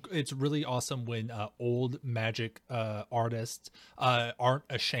 absolutely. It's really awesome when old Magic artists aren't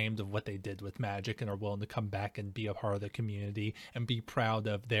ashamed of what they did with Magic and are willing to come back and be a part of the community and be proud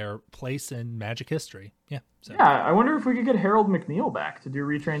of their place in Magic history. Yeah. So. Yeah, I wonder if we could get Harold McNeil back to do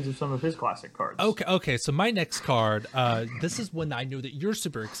retrains of some of his classic cards. Okay. So my next card, this is one I know that you're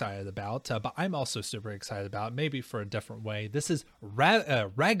super excited about, but I'm also super excited about, maybe for a different way. This is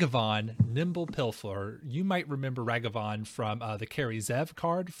Ragavan Nimble Pilfer. You might remember Ragavan from the Kari Zev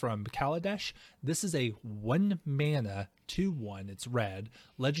card from Kaladesh. This is a 1 mana 2/1. It's red.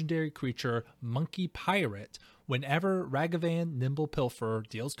 Legendary creature, Monkey Pirate. Whenever Ragavan Nimble Pilfer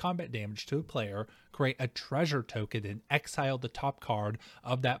deals combat damage to a player, create a treasure token and exile the top card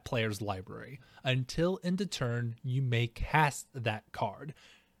of that player's library. Until end of turn, you may cast that card.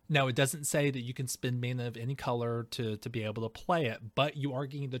 Now, it doesn't say that you can spend mana of any color to be able to play it, but you are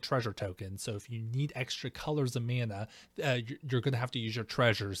getting the treasure token. So if you need extra colors of mana, you're going to have to use your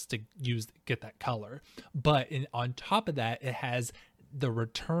treasures to get that color. But on top of that, it has the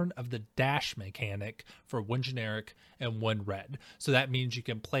return of the dash mechanic for 1 generic and 1 red. So that means you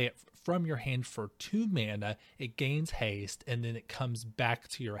can play it from your hand for 2 mana, it gains haste, and then it comes back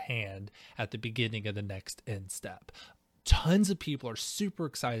to your hand at the beginning of the next end step. Tons of people are super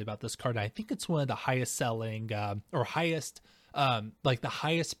excited about this card. I think it's one of the highest selling or highest like the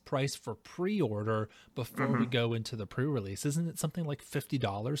highest price for pre-order before we go into the pre-release. Isn't it something like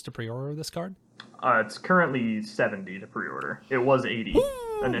 $50 to pre-order this card? It's currently $70 to pre-order. It was $80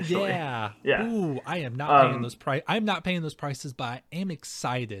 initially. Yeah. Yeah. Ooh, I am not paying those I'm not paying those prices, but I am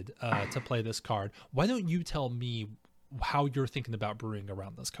excited to play this card. Why don't you tell me how you're thinking about brewing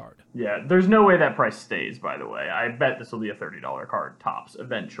around this card? Yeah, there's no way that price stays, by the way. I bet this will be a $30 card tops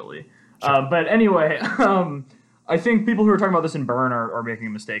eventually. Sure. But anyway, I think people who are talking about this in Burn are making a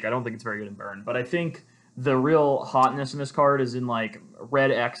mistake. I don't think it's very good in Burn, but I think the real hotness in this card is in like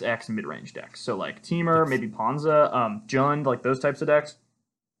red XX mid-range decks. So like Temur, maybe Ponza, Jund, like those types of decks.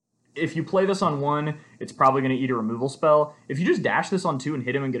 If you play this on 1, it's probably going to eat a removal spell. If you just dash this on 2 and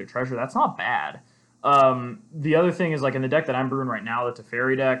hit him and get a treasure, that's not bad. The other thing is like in the deck that I'm brewing right now, the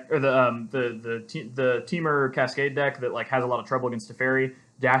Teferi deck, or the Temur Cascade deck that like has a lot of trouble against Teferi,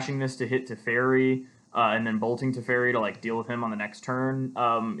 dashing this to hit Teferi, and then bolting Teferi to like deal with him on the next turn,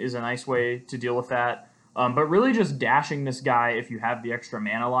 is a nice way to deal with that. But really just dashing this guy if you have the extra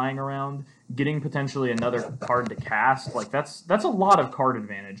mana lying around, getting potentially another card to cast, like that's a lot of card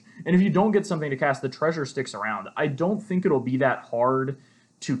advantage. And if you don't get something to cast, the treasure sticks around. I don't think it'll be that hard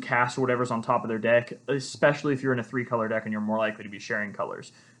to cast whatever's on top of their deck, especially if you're in a 3-color deck and you're more likely to be sharing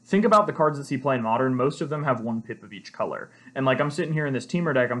colors. Think about the cards that see play in Modern. Most of them have 1 pip of each color. And like I'm sitting here in this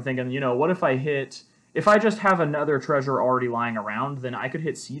Temur deck, I'm thinking, what if I just have another treasure already lying around, then I could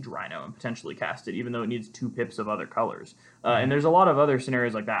hit Siege Rhino and potentially cast it, even though it needs 2 pips of other colors. And there's a lot of other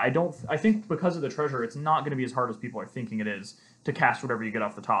scenarios like that. I think because of the treasure, it's not going to be as hard as people are thinking it is to cast whatever you get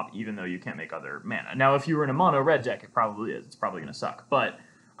off the top, even though you can't make other mana. Now, if you were in a mono red deck, it probably is. It's probably going to suck. But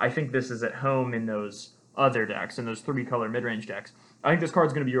I think this is at home in those other decks, in those 3-color mid-range decks. I think this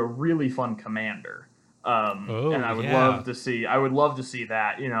card's going to be a really fun commander. And I would love to see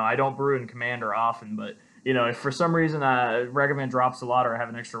that. I don't brew in Commander often, but if for some reason Ragavan drops a lot or I have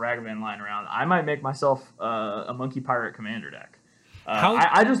an extra Ragavan lying around, I might make myself a Monkey Pirate Commander deck.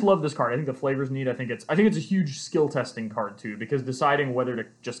 I just love this card. I think the flavor's neat. I think it's a huge skill testing card too, because deciding whether to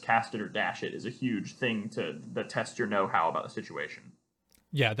just cast it or dash it is a huge thing that tests your know-how about the situation.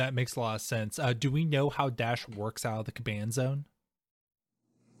 Yeah, that makes a lot of sense. Do we know how dash works out of the command zone?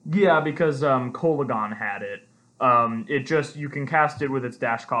 Yeah, because Kolagon had it. You can cast it with its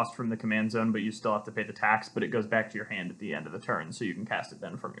dash cost from the command zone, but you still have to pay the tax, but it goes back to your hand at the end of the turn, so you can cast it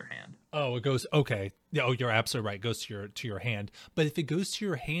then from your hand. Oh, it goes, okay. Yeah, oh, you're absolutely right. It goes to your hand. But if it goes to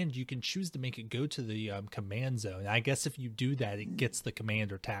your hand, you can choose to make it go to the command zone. I guess if you do that, it gets the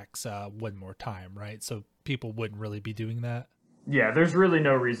commander tax 1 more time, right? So people wouldn't really be doing that? Yeah, there's really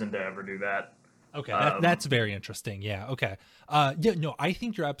no reason to ever do that. Okay, that's very interesting. Yeah, okay. I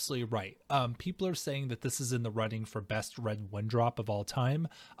think you're absolutely right. People are saying that this is in the running for best red 1-drop of all time.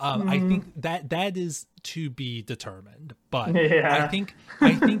 I think that is to be determined. But yeah. I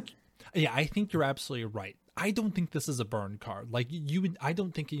think you're absolutely right. I don't think this is a burn card. Like I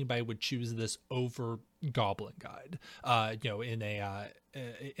don't think anybody would choose this over Goblin Guide.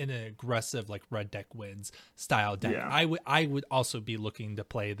 In an aggressive like red deck wins style deck. Yeah. I would also be looking to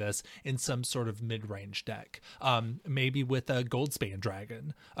play this in some sort of mid-range deck. Maybe with a Goldspan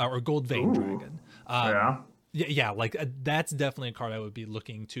Dragon or Goldvein Dragon. Yeah, like that's definitely a card I would be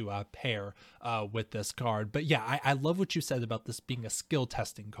looking to pair with this card. But yeah, I love what you said about this being a skill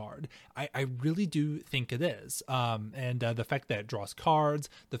testing card. I really do think it is. And the fact that it draws cards,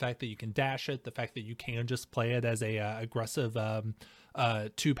 the fact that you can dash it, the fact that you can just play it as a aggressive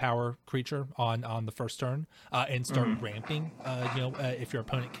 2-power creature on the first turn and start ramping. If your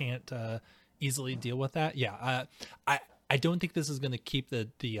opponent can't easily deal with that. Yeah, I don't think this is going to keep the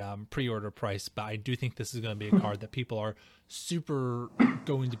pre-order price, but I do think this is going to be a card that people are super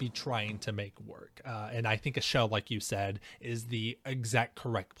going to be trying to make work. And I think a shell, like you said, is the exact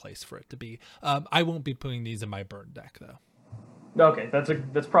correct place for it to be. I won't be putting these in my burn deck, though. Okay,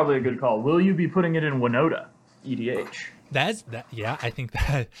 that's probably a good call. Will you be putting it in Winota, EDH? Yeah, I think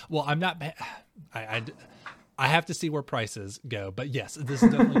that. Well, I'm not. I have to see where prices go, but yes, this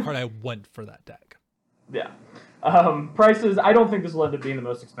is definitely a card I want for that deck. Yeah. Prices, I don't think this will end up being the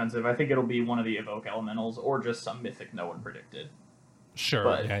most expensive. I think it'll be one of the Evoke Elementals or just some mythic no one predicted. Sure.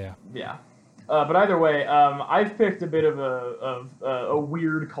 But Yeah. yeah. But either way, I've picked a bit of a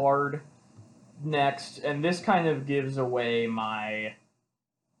weird card next, and this kind of gives away my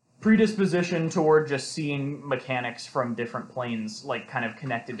predisposition toward just seeing mechanics from different planes like kind of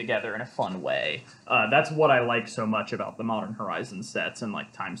connected together in a fun way. That's what I like so much about the Modern Horizons sets and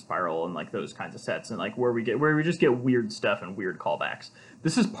like Time Spiral and like those kinds of sets, and like where we just get weird stuff and weird callbacks.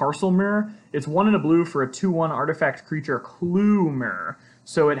 This is Parcel Mirror. It's 1 and a blue for a 2/1 artifact creature Clue Mirror.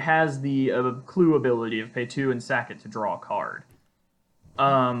 So it has the Clue ability of pay 2 and sack it to draw a card.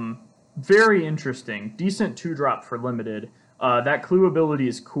 Very interesting. Decent 2-drop for limited. That Clue ability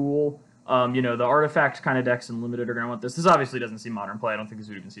is cool. The artifact kind of decks and limited are going to want this. This obviously doesn't see modern play. I don't think this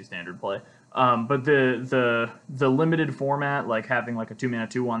would even see standard play. But the limited format, like having like a 2-mana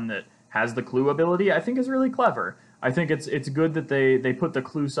 2/1 that has the Clue ability, I think is really clever. I think it's good that they put the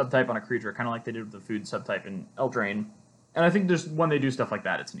Clue subtype on a creature, kind of like they did with the food subtype in Eldraine. And I think just when they do stuff like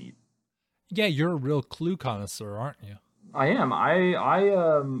that, it's neat. Yeah, you're a real Clue connoisseur, aren't you? I am.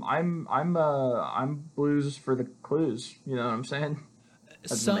 I'm blues for the clues. You know what I'm saying? That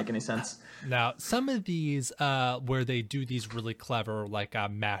doesn't make any sense. Now, some of these where they do these really clever like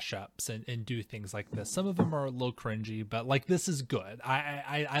mashups and do things like this, some of them are a little cringy, but like this is good.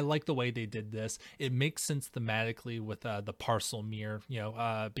 I like the way they did this. It makes sense thematically with the parcel mirror,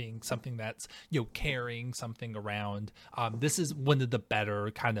 being something that's carrying something around. This is one of the better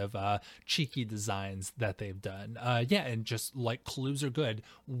kind of cheeky designs that they've done. And just like clues are good.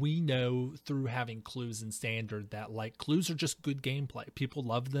 We know through having clues in standard that like clues are just good gameplay. People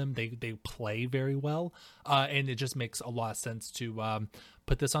love them. They play very well, and it just makes a lot of sense to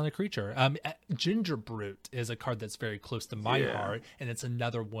put this on a creature. Ginger Brute is a card that's very close to my heart, and it's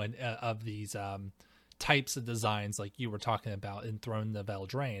another one of these types of designs like you were talking about in Throne of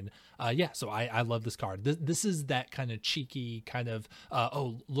Eldraine. So I love this card. This is that kind of cheeky kind of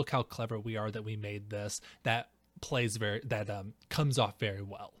look how clever we are that we made this, that comes off very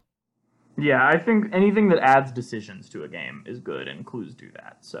well. Yeah, I think anything that adds decisions to a game is good, and clues do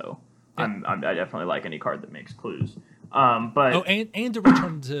that. So I definitely like any card that makes clues. And to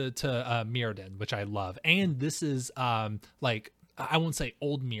return to Mirrodin, which I love. And this is like, I won't say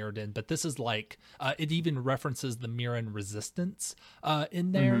old Mirrodin, but this is like it even references the Mirran resistance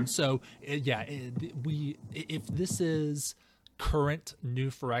in there. Mm-hmm. So if this is current new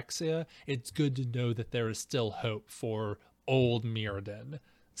Phyrexia, it's good to know that there is still hope for old Mirrodin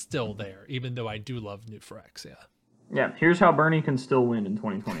still there, even though I do love new Phyrexia. Yeah, here's how Bernie can still win in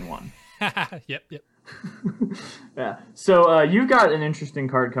 2021. Yep. Yeah. So you've got an interesting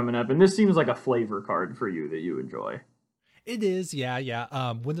card coming up, and this seems like a flavor card for you that you enjoy. It is,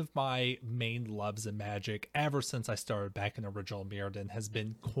 yeah. One of my main loves in Magic, ever since I started back in original Mirrodin, has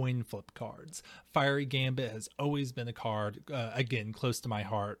been coin flip cards. Fiery Gambit has always been a card, again, close to my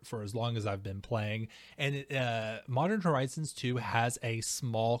heart for as long as I've been playing. And Modern Horizons 2 has a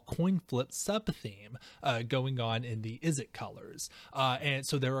small coin flip sub-theme going on in the Izzet colors. And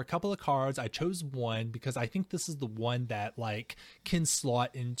so there are a couple of cards. I chose one because I think this is the one that like can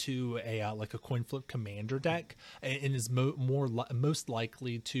slot into a coin flip commander deck and is most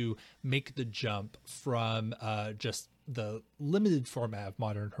likely to make the jump from just the limited format of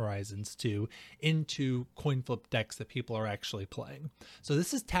Modern Horizons 2 into coin flip decks that people are actually playing. So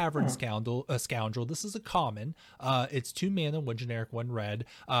this is Tavern Scoundrel. This is a common. It's 2 mana, 1 generic, 1 red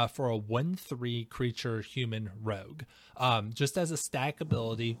for a 1/3 creature human rogue. Just as a stack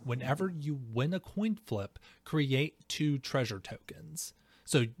ability, whenever you win a coin flip, create 2 treasure tokens.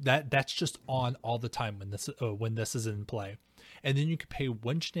 So that's just on all the time when this is in play. And then you can pay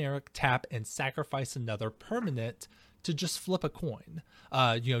 1 generic, tap, and sacrifice another permanent to just flip a coin.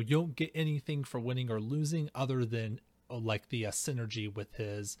 You don't get anything for winning or losing other than like the synergy with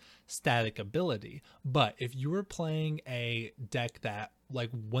his static ability. But if you were playing a deck that like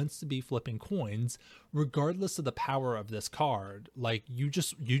wants to be flipping coins, regardless of the power of this card, like you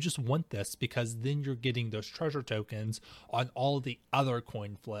just want this because then you're getting those treasure tokens on all of the other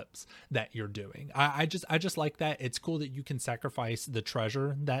coin flips that you're doing. I just like that. It's cool that you can sacrifice the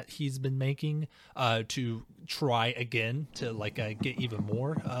treasure that he's been making to try again to get even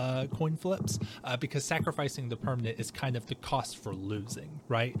more coin flips because sacrificing the permanent is kind of the cost for losing,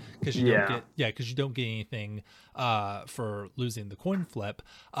 right? Because you don't get anything for losing the coin flip. flip.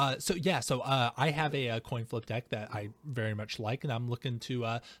 So I have a coin flip deck that I very much like, and I'm looking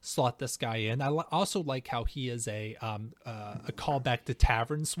to slot this guy in. I also like how he is a callback to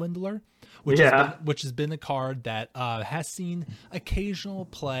Tavern Swindler, which has been a card that has seen occasional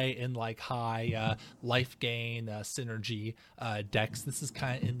play in like high life gain synergy decks. This is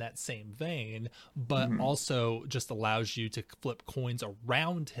kind of in that same vein, but also just allows you to flip coins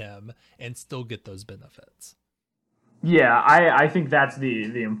around him and still get those benefits. Yeah, I think that's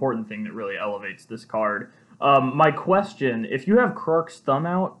the important thing that really elevates this card. My question, if you have Krark's Thumb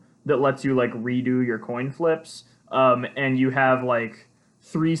out that lets you like redo your coin flips, and you have like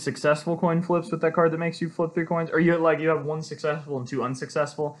 3 successful coin flips with that card that makes you flip 3 coins, or you have 1 successful and 2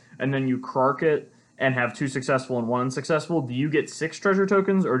 unsuccessful, and then you Krark it and have 2 successful and 1 unsuccessful, do you get 6 treasure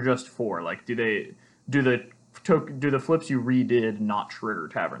tokens or just 4? Like, do the flips you redid not trigger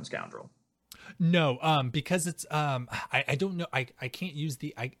Tavern Scoundrel? No, because it's I don't know, I can't use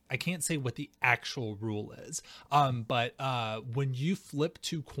I can't say what the actual rule is. But when you flip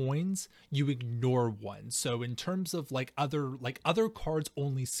 2 coins, you ignore 1. So in terms of like other cards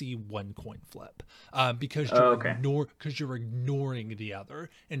only see 1 coin flip. Because you're ignoring the other.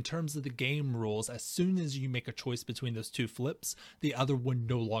 In terms of the game rules, as soon as you make a choice between those 2 flips, the other one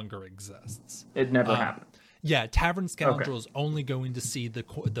no longer exists. It never happened. Yeah, Tavern Scoundrel is only going to see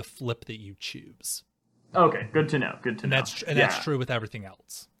the flip that you choose. Okay, good to know. That's true with everything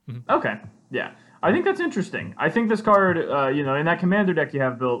else. Mm-hmm. Okay, yeah. I think that's interesting. I think this card, in that commander deck you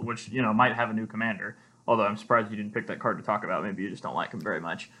have built, which, might have a new commander, although I'm surprised you didn't pick that card to talk about. Maybe you just don't like him very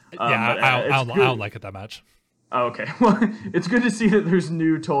much. I don't like it that much. Oh, okay. Well, it's good to see that there's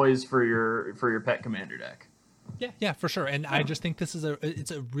new toys for your pet commander deck. Yeah, for sure. And I just think this is it's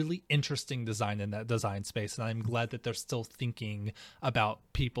a really interesting design in that design space, and I'm glad that they're still thinking about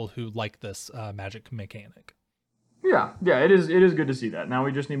people who like this Magic mechanic. Yeah, it is good to see that. Now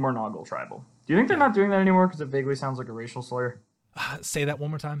we just need more Noggle Tribal. Do you think they're not doing that anymore because it vaguely sounds like a racial slur? Say that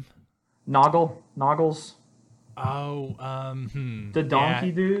one more time. Noggles. Oh, the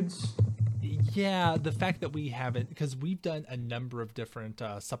donkey dudes. Yeah, the fact that we haven't, because we've done a number of different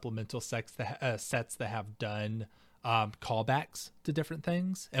supplemental sets that have done callbacks to different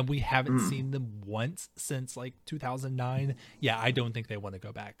things, and we haven't seen them once since like 2009. Yeah, I don't think they want to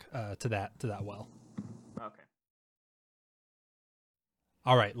go back to that well. Okay.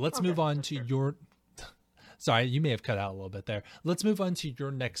 All right, let's move on to your. Sorry, you may have cut out a little bit there. Let's move on to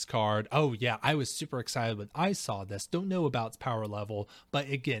your next card. Oh, yeah, I was super excited when I saw this. Don't know about its power level, but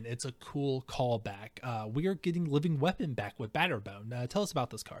again, it's a cool callback. We are getting Living Weapon back with Batterbone. Tell us about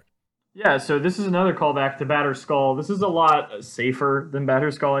this card. Yeah, so this is another callback to Batterskull. This is a lot safer than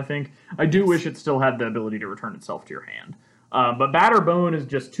Batterskull, I think. I do wish it still had the ability to return itself to your hand. But Batterbone is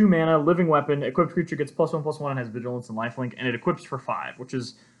just 2 mana, Living Weapon. Equipped creature gets +1/+1 and has Vigilance and Lifelink, and it equips for 5, which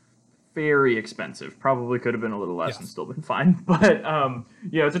is very expensive. Probably could have been a little less and still been fine. But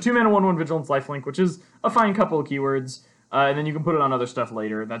it's a 2 mana 1/1 Vigilance Lifelink, which is a fine couple of keywords. And then you can put it on other stuff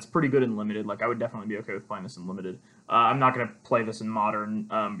later. That's pretty good in limited. Like, I would definitely be okay with playing this in limited. I'm not going to play this in modern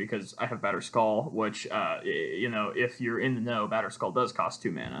because I have Batterskull, which if you're in the know, Batterskull does cost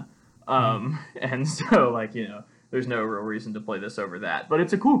 2 mana. And so there's no real reason to play this over that. But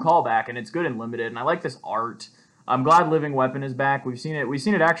it's a cool callback, and it's good in limited. And I like this art. I'm glad Living Weapon is back. We've seen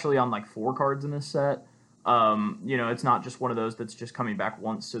it actually on like 4 cards in this set. It's not just one of those that's just coming back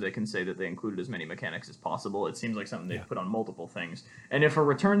once so they can say that they included as many mechanics as possible. It seems like something they've put on multiple things. And if a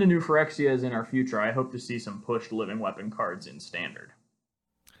Return to New Phyrexia is in our future, I hope to see some pushed Living Weapon cards in Standard.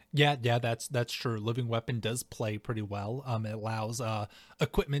 Yeah, that's true. Living Weapon does play pretty well. It allows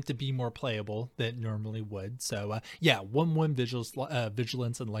equipment to be more playable than it normally would. So 1/1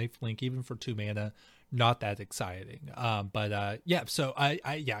 vigilance and lifelink, even for 2 mana. Not that exciting. So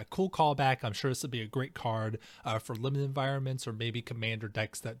cool callback. I'm sure this would be a great card for limited environments or maybe commander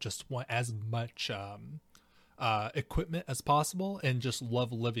decks that just want as much equipment as possible and just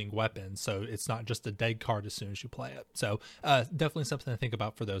love Living Weapon. So it's not just a dead card as soon as you play it. So definitely something to think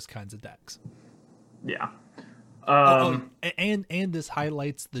about for those kinds of decks. Yeah. And this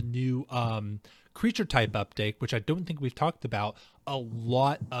highlights the new creature type update, which I don't think we've talked about. A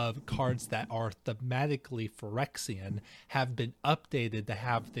lot of cards that are thematically Phyrexian have been updated to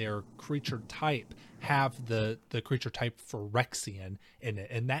have their creature type have the creature type Phyrexian in it,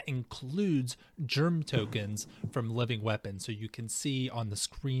 and that includes germ tokens from Living Weapon. So you can see on the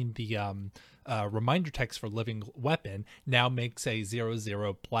screen the reminder text for Living Weapon now makes a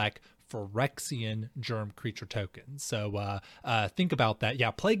 0/0 black Phyrexian germ creature token. So think about that. Yeah,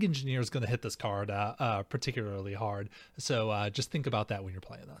 Plague Engineer is going to hit this card particularly hard. So just think about that when you're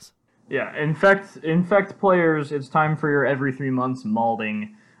playing this. Yeah, infect players. It's time for your every 3 months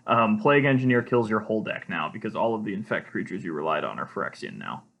malding. Plague Engineer kills your whole deck now because all of the infect creatures you relied on are Phyrexian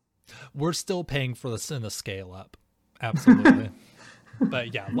now. We're still paying for this in the scale up, absolutely.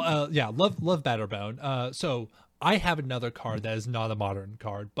 But yeah, love Batterbone. So I have another card that is not a modern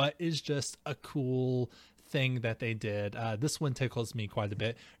card, but is just a cool thing that they did. This one tickles me quite a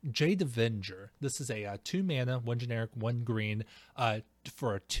bit. Jade Avenger. This is a 2 mana, 1 generic, 1 green,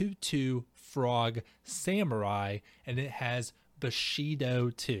 for a 2/2 frog samurai, and it has Bushido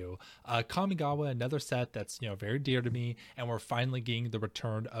 2. Kamigawa, another set that's very dear to me, and we're finally getting the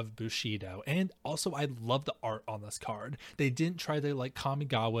return of Bushido. And also, I love the art on this card. They didn't try to like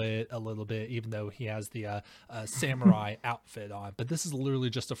Kamigawa it a little bit, even though he has the samurai outfit on. But this is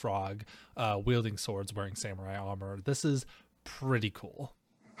literally just a frog wielding swords, wearing samurai armor. This is pretty cool.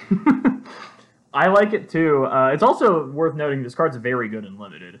 I like it too. It's also worth noting this card's very good in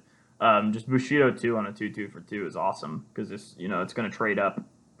limited. Just Bushido 2 on a 2/2 for 2 is awesome because it's going to trade up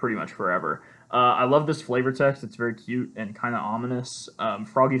pretty much forever. I love this flavor text. It's very cute and kind of ominous.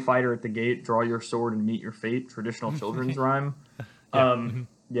 Froggy Fighter at the gate, draw your sword and meet your fate. Traditional children's rhyme.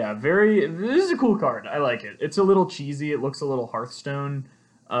 Yeah, this is a cool card. I like it. It's a little cheesy. It looks a little Hearthstone.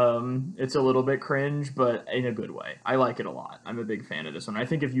 It's a little bit cringe, but in a good way. I like it a lot. I'm a big fan of this one. I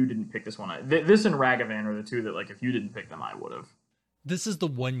think if you didn't pick this one, this and Ragavan are the two that, like, if you didn't pick them, I would have. This is the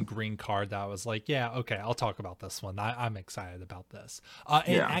one green card that I was like, yeah, okay, I'll talk about this one. I'm excited about this.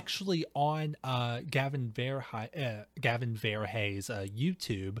 Actually, on Gavin Verhey's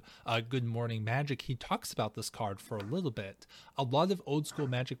YouTube, Good Morning Magic, he talks about this card for a little bit. A lot of old school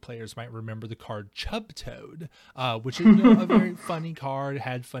Magic players might remember the card Chubtoad, which is a very funny card,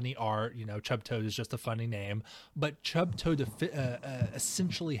 had funny art. Chubtoad is just a funny name, but Chubtoad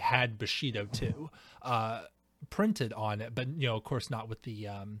essentially had Bushido too. Printed on it, but of course not with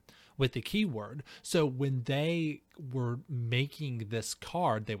the keyword. So when they were making this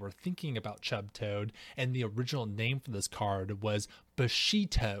card, they were thinking about Chubtoad, and the original name for this card was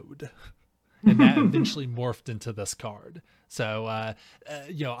Bushitoad, and that eventually morphed into this card. So I've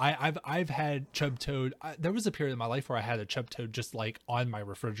had Chubtoad. There was a period in my life where I had a Chubtoad just like on my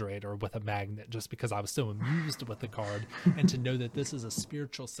refrigerator with a magnet, just because I was so amused with the card. And to know that this is a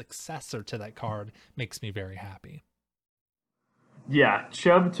spiritual successor to that card makes me very happy. Yeah,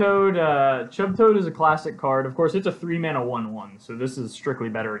 Chubtoad is a classic card. Of course, it's a 3 mana 1/1, so this is strictly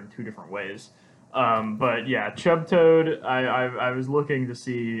better in 2 different ways. But yeah, Chubtoad, I was looking to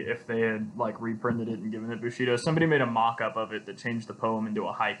see if they had like reprinted it and given it Bushido. Somebody made a mock-up of it that changed the poem into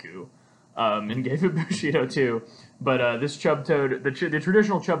a haiku, and gave it Bushido too. But this Chubtoad, the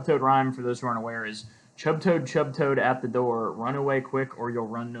traditional Chubtoad rhyme, for those who aren't aware, is Chubtoad, Chubtoad at the door, run away quick or you'll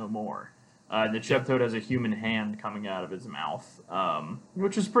run no more. The Chubtoad has a human hand coming out of his mouth,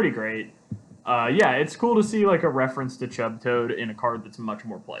 which is pretty great. Yeah, it's cool to see like a reference to Chubtoad in a card that's much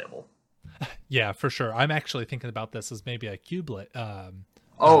more playable. Yeah, for sure. I'm actually thinking about this as maybe a cubelet. A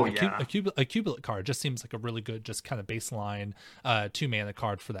cubelet card just seems like a really good, just kind of baseline 2 mana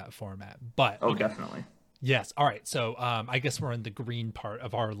card for that format. But definitely. Yes. All right. So I guess we're in the green part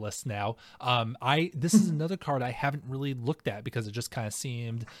of our list now. This is another card I haven't really looked at because it just kind of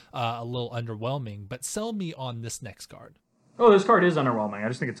seemed a little underwhelming. But sell me on this next card. Oh, this card is underwhelming. I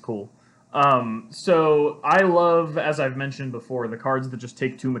just think it's cool. So I love, as I've mentioned before, the cards that just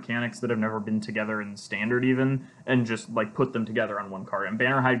take 2 mechanics that have never been together in Standard even, and just like put them together on one card. And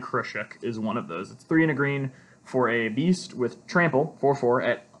Bannerhide Krishuk is one of those. It's 3 and a green for a beast with trample, 4/4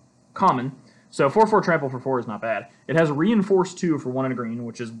 at common. So 4/4 trample for 4 is not bad. It has reinforce 2 for 1 and a green,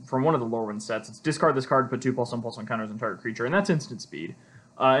 which is from one of the Lorwyn sets. It's discard this card, put 2+1/+1 counters on target creature, and that's instant speed.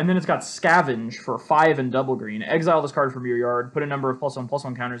 And then it's got Scavenge for 5 and double green. Exile this card from your yard, put a number of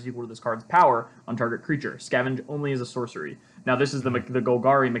 +1/+1 counters equal to this card's power on target creature. Scavenge only is a sorcery. Now this is the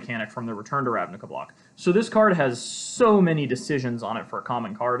Golgari mechanic from the Return to Ravnica block. So this card has so many decisions on it for a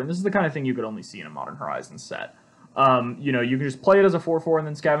common card, and this is the kind of thing you could only see in a Modern Horizons set. You can just play it as a 4/4 and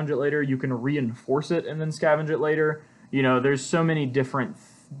then scavenge it later. You can reinforce it and then scavenge it later. There's so many different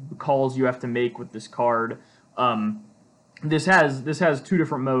calls you have to make with this card. This has 2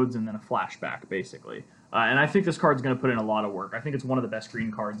 different modes and then a flashback, basically. And I think this card's going to put in a lot of work. I think it's one of the best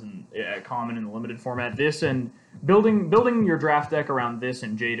green cards in common in the limited format. This and building your draft deck around this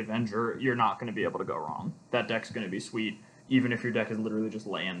and Jade Avenger, you're not going to be able to go wrong. That deck's going to be sweet, even if your deck is literally just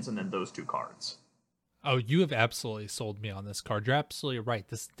lands and then those 2 cards. Oh, you have absolutely sold me on this card. You're absolutely right.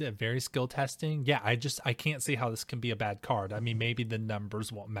 This is very skill testing. Yeah, I can't see how this can be a bad card. I mean, maybe the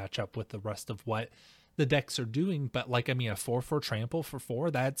numbers won't match up with the rest of what the decks are doing, but like, I mean, a 4/4 trample for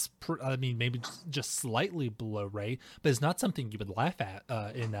 4, that's I mean, maybe just slightly below Ray, but it's not something you would laugh at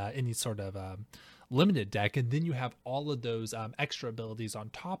in any sort of limited deck. And then you have all of those extra abilities on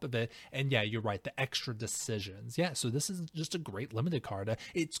top of it, and yeah, you're right, the extra decisions. Yeah, so this is just a great limited card.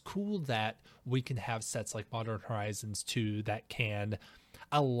 It's cool that we can have sets like Modern Horizons 2 that can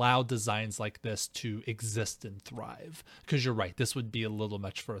allow designs like this to exist and thrive, because you're right, this would be a little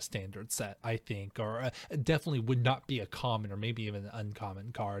much for a standard set, I think, or definitely would not be a common or maybe even an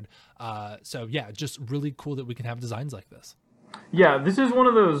uncommon card. So yeah, just really cool that we can have designs like this. Yeah, this is one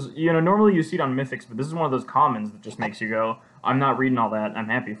of those, normally you see it on Mythics, but this is one of those commons that just makes you go, I'm not reading all that, I'm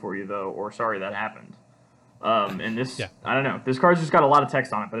happy for you though, or sorry that happened. And this, yeah. I don't know, this card's just got a lot of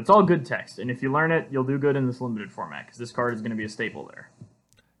text on it, but it's all good text, and if you learn it, you'll do good in this limited format, because this card is going to be a staple there.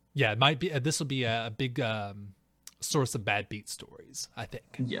 Yeah, it might be. This will be a big source of bad beat stories, I think.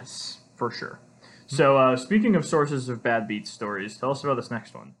 Yes, for sure. So, speaking of sources of bad beat stories, tell us about this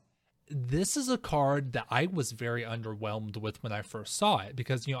next one. This is a card that I was very underwhelmed with when I first saw it,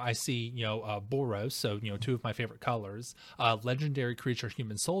 because, I see, Boros, so, two of my favorite colors, legendary creature,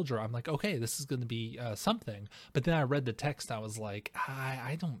 human soldier. I'm like, okay, this is going to be something. But then I read the text. I was like,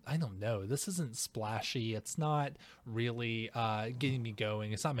 I don't know. This isn't splashy. It's not really getting me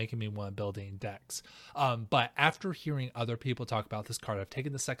going. It's not making me want to build any decks. But after hearing other people talk about this card, I've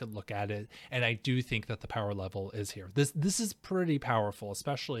taken the second look at it, and I do think that the power level is here. This is pretty powerful,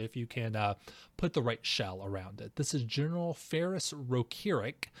 especially if you can put the right shell around it. This is General Ferrus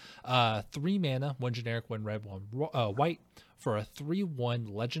Rokiric, 3 mana, 1 generic, 1 red, 1 white, for a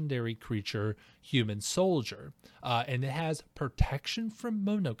 3/1 legendary creature, human soldier, and it has protection from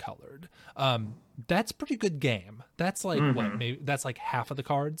monocolored. That's pretty good game. That's like what? Maybe that's like half of the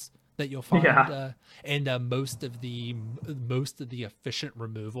cards that you'll find, and most of the efficient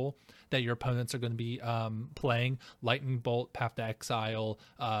removal that your opponents are going to be playing, Lightning Bolt, Path to Exile,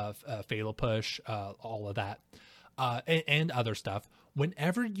 Fatal Push, all of that, and other stuff.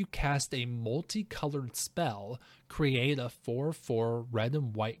 Whenever you cast a multicolored spell, create a 4/4 red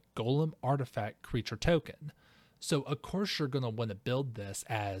and white golem artifact creature token. So of course you're going to want to build this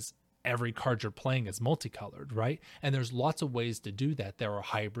as every card you're playing is multicolored, right? And there's lots of ways to do that. There are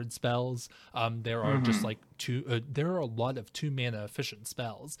hybrid spells. There are just like there are a lot of 2 mana efficient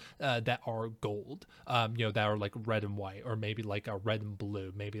spells that are gold, that are like red and white, or maybe like a red and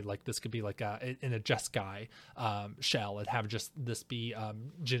blue. Maybe like this could be like in a Jeskai shell, and have just this be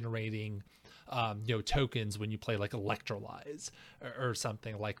generating tokens when you play like Electrolyze or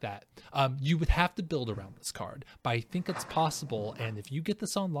something like that. You would have to build around this card, but I think it's possible, and if you get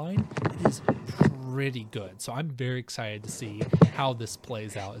this online, it is pretty good. So I'm very excited to see how this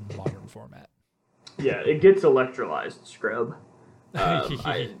plays out in the modern format. Yeah, it gets electrolyzed, scrub.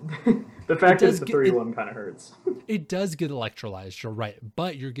 The fact that it's the 3/1 kind of hurts. It does get electrolyzed, you're right,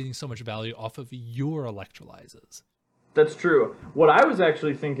 but you're getting so much value off of your electrolyzes. That's true. What I was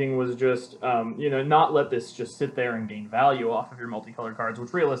actually thinking was just, not let this just sit there and gain value off of your multicolored cards,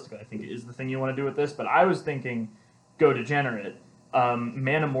 which realistically I think is the thing you want to do with this, but I was thinking go Degenerate.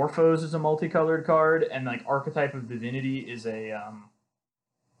 Manamorphose is a multicolored card, and like Archetype of Divinity is a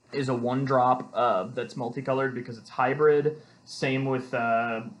 1-drop that's multicolored because it's hybrid. Same with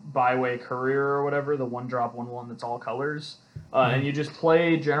Byway Courier or whatever, the 1-drop 1/1 that's all colors. And you just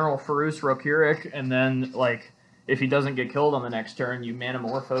play General Ferrus Rokiric, and then like if he doesn't get killed on the next turn, you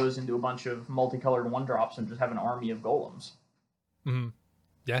Manamorphose into a bunch of multicolored 1-drops and just have an army of golems.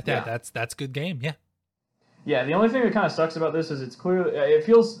 Yeah, that's good game. Yeah. Yeah, the only thing that kind of sucks about this is it's clear. It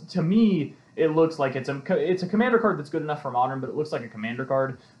feels to me, it looks like it's a commander card that's good enough for modern, but it looks like a commander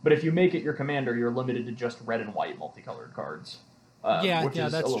card. But if you make it your commander, you're limited to just red and white multicolored cards. Which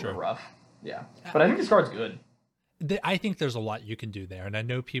is that's a little true. bit rough. Yeah, but I think this card's good. I think there's a lot you can do there, and I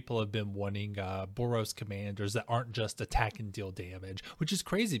know people have been wanting Boros commanders that aren't just attack and deal damage, which is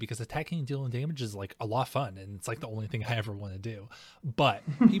crazy because attacking and dealing damage is like a lot of fun, and it's like the only thing I ever want to do. But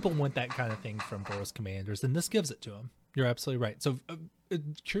people want that kind of thing from Boros commanders, and this gives it to them. You're absolutely right. So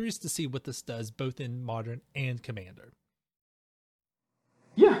curious to see what this does both in modern and commander.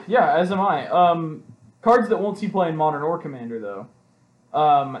 Yeah, as am I. Cards that won't see play in modern or commander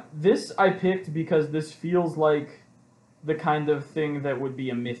though. This I picked because this feels like the kind of thing that would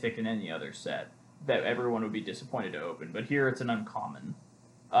be a mythic in any other set that everyone would be disappointed to open. But here it's an uncommon.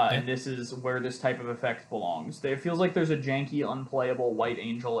 And this is where this type of effect belongs. It feels like there's a janky, unplayable White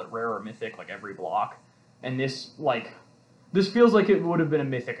Angel at rare or mythic like every block. And this feels like it would have been a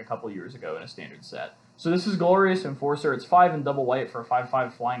mythic a couple years ago in a standard set. So this is Glorious Enforcer. It's 5 and double white for a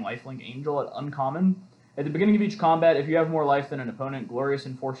 5/5 flying lifelink angel at uncommon. At the beginning of each combat, if you have more life than an opponent, Glorious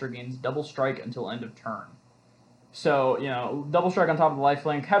Enforcer gains double strike until end of turn. So, double strike on top of the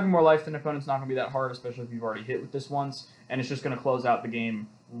lifelink. Having more life than an opponent's not going to be that hard, especially if you've already hit with this once, and it's just going to close out the game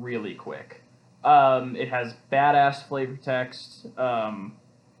really quick. It has badass flavor text.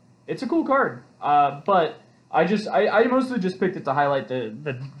 It's a cool card, but I mostly just picked it to highlight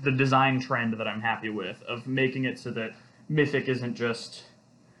the design trend that I'm happy with, of making it so that Mythic isn't just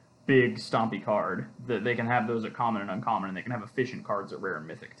big stompy card, that they can have those at common and uncommon, and they can have efficient cards at rare and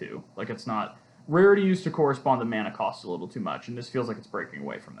Mythic too. Like, it's not rarity used to correspond to mana cost a little too much, and this feels like it's breaking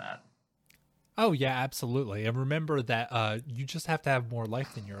away from that. Oh yeah, absolutely. And remember that you just have to have more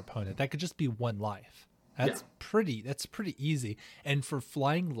life than your opponent. That could just be one life. That's pretty easy. And for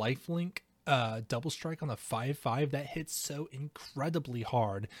flying lifelink, double strike on a 5/5, that hits so incredibly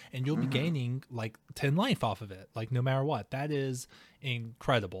hard, and you'll be gaining like 10 life off of it, like no matter what. That is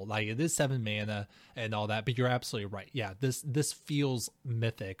incredible. Like, it is 7 mana and all that, but you're absolutely right. Yeah, this feels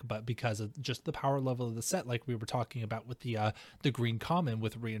Mythic, but because of just the power level of the set, like we were talking about with the green common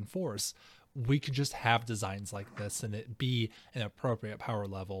with Reinforce, we could just have designs like this and it be an appropriate power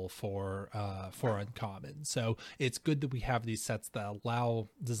level for uncommon. So it's good that we have these sets that allow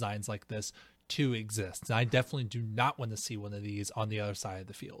designs like this to exist. And I definitely do not want to see one of these on the other side of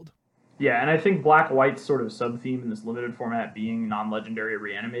the field. Yeah, and I think Black-White's sort of sub-theme in this limited format being non-legendary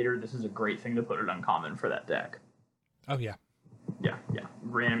Reanimator, this is a great thing to put it uncommon for that deck. Oh, yeah. Yeah.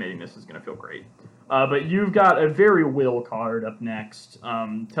 Reanimating this is going to feel great. But you've got a very Will card up next.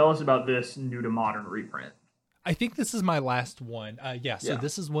 Tell us about this new to modern reprint. I think this is my last one. So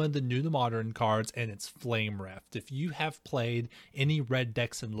this is one of the new to modern cards, and it's Flame Rift. If you have played any red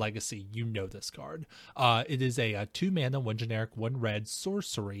decks in Legacy, you know this card. It is a 2 mana, 1 generic, 1 red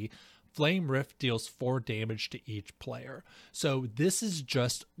sorcery. Flame Rift deals 4 damage to each player. So this is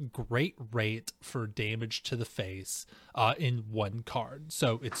just great rate for damage to the face in 1 card.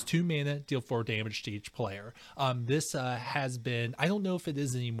 So it's 2 mana, deal 4 damage to each player. This has been, I don't know if it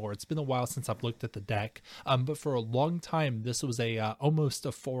is anymore. It's been a while since I've looked at the deck. But for a long time, this was a almost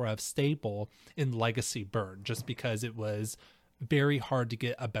a 4F staple in Legacy Burn, just because it was very hard to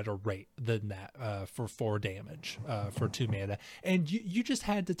get a better rate than that for 4 damage for 2 mana, and you just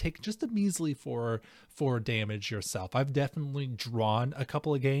had to take just a measly 4 damage yourself. I've definitely drawn a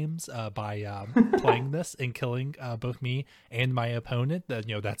couple of games by playing this and killing both me and my opponent.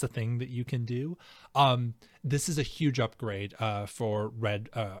 That's a thing that you can do. This is a huge upgrade for red,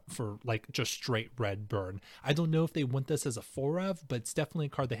 for like just straight red burn. I don't know if they want this as a 4-of, but it's definitely a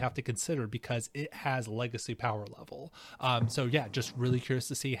card they have to consider because it has legacy power level. So yeah, just really curious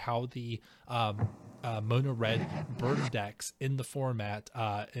to see how the mono red burn decks in the format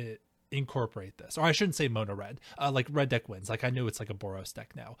incorporate this. Or I shouldn't say mono red, like red deck wins. Like, I know it's like a Boros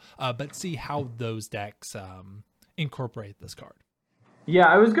deck now, but see how those decks incorporate this card. Yeah,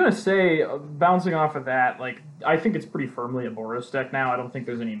 I was going to say, bouncing off of that, like, I think it's pretty firmly a Boros deck now. I don't think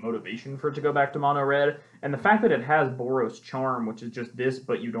there's any motivation for it to go back to mono red. And the fact that it has Boros Charm, which is just this,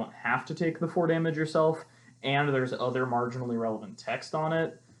 but you don't have to take the 4 damage yourself, and there's other marginally relevant text on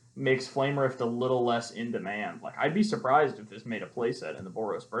it, makes Flame Rift a little less in demand. Like, I'd be surprised if this made a playset in the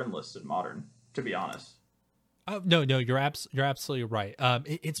Boros burn list in Modern, to be honest. No, you're absolutely right.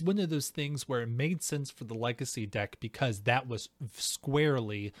 It's one of those things where it made sense for the Legacy deck because that was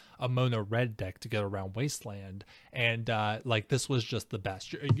squarely a mono red deck to get around Wasteland, and like this was just the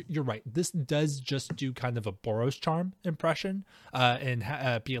best. You're right. This does just do kind of a Boros Charm impression and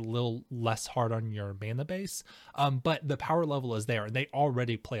be a little less hard on your mana base, but the power level is there, and they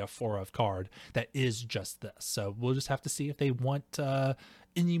already play a 4-of card that is just this. So we'll just have to see if they want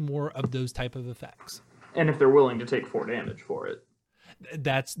any more of those type of effects. And if they're willing to take 4 damage for it.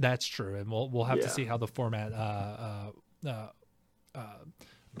 That's true, and we'll have to see how the format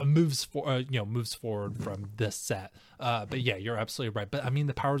moves forward from this set. But yeah, you're absolutely right. But I mean,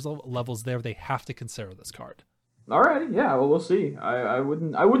 the power levels there, they have to consider this card. Alrighty, yeah, well, we'll see. I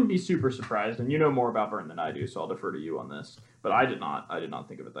wouldn't be super surprised, and you know more about Burn than I do, so I'll defer to you on this. But I did not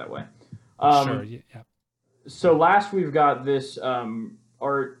think of it that way. Sure, yeah. So last we've got this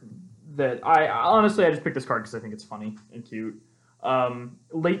art that I just picked this card because I think it's funny and cute.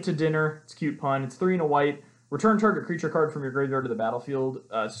 Late to Dinner, it's a cute pun. It's 3 and a white. Return target creature card from your graveyard to the battlefield.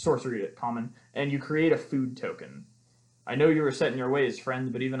 Sorcery common, and you create a food token. I know you were set in your ways,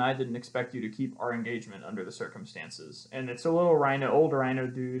 friend, but even I didn't expect you to keep our engagement under the circumstances. And it's a little old rhino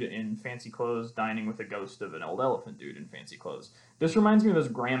dude in fancy clothes dining with a ghost of an old elephant dude in fancy clothes. This reminds me of those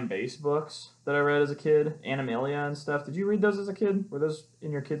Graham Base books that I read as a kid, Animalia and stuff. Did you read those as a kid? Were those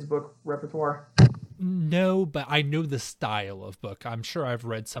in your kids' book repertoire? No, but I know the style of book. I'm sure I've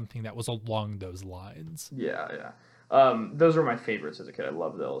read something that was along those lines. Yeah, yeah. Those were my favorites as a kid. I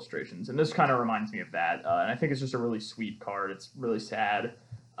love the illustrations, and this kind of reminds me of that. And I think it's just a really sweet card. It's really sad,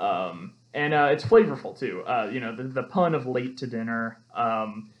 and it's flavorful too. The pun of late to dinner,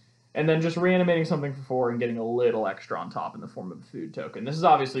 and then just reanimating something for 4 and getting a little extra on top in the form of a food token. This is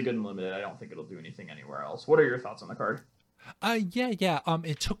obviously good and limited. I don't think it'll do anything anywhere else. What are your thoughts on the card? Yeah.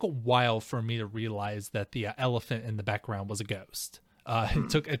 It took a while for me to realize that the elephant in the background was a ghost.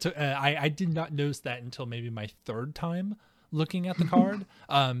 I did not notice that until maybe my third time looking at the card.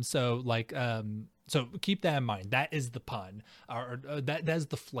 So keep that in mind. That is the pun, or that is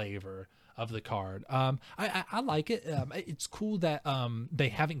the flavor of the card. I like it. It's cool that they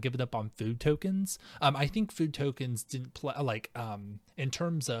haven't given up on food tokens. I think food tokens didn't play in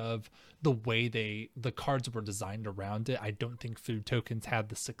terms of the way the cards were designed around it. I don't think food tokens had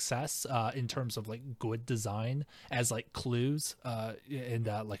the success in terms of like good design as like clues and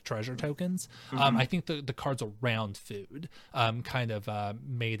like treasure tokens. I think the cards around food kind of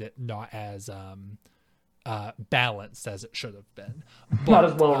made it not as balanced as it should have been. But, not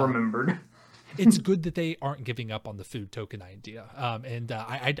as well remembered. It's good that they aren't giving up on the food token idea.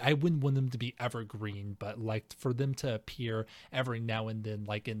 I wouldn't want them to be evergreen, but like for them to appear every now and then,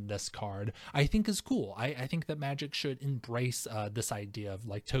 like in this card, I think is cool. I think that Magic should embrace this idea of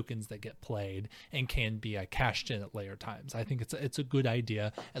like tokens that get played and can be cashed in at later times. I think it's a good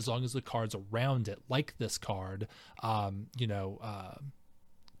idea as long as the cards around it, like this card,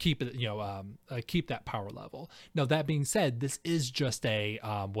 keep it, keep that power level. Now, that being said, this is just a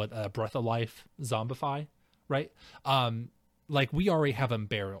Breath of Life Zombify, right? Like we already have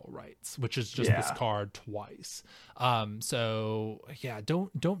Burial Rites, which is just this card twice. So yeah,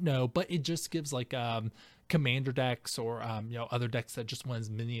 don't know, but it just gives like commander decks or other decks that just want as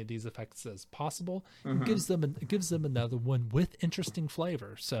many of these effects as possible. It gives them another one with interesting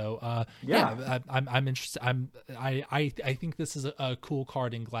flavor. So I'm interested. I think this is a cool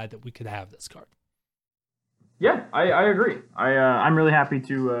card and glad that we could have this card. Yeah, I agree. I'm really happy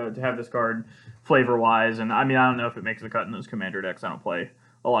to have this card flavor wise, and I mean I don't know if it makes the cut in those commander decks. I don't play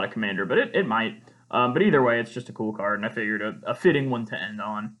a lot of commander, but it might. But either way, it's just a cool card, and I figured a fitting one to end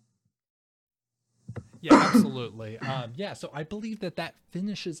on. Yeah, absolutely. So I believe that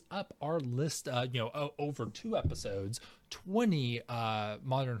finishes up our list, over 2 episodes, 20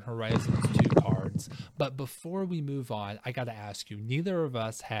 Modern Horizons 2 cards. But before we move on, I got to ask you, neither of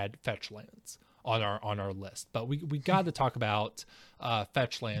us had fetch lands on our list, but we got to talk about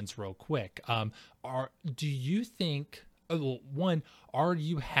fetch lands real quick. Do you think... One, are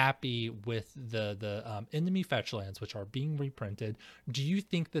you happy with the enemy fetch lands, which are being reprinted? Do you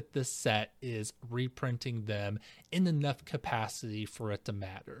think that this set is reprinting them in enough capacity for it to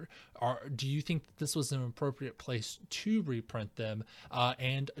matter? Or do you think that this was an appropriate place to reprint them?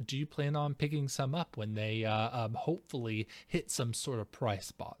 And do you plan on picking some up when they hopefully hit some sort of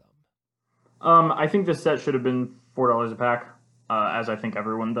price bottom? I think this set should have been $4 a pack. As I think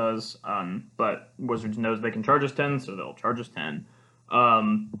everyone does, but Wizards knows they can charge us 10, so they'll charge us 10.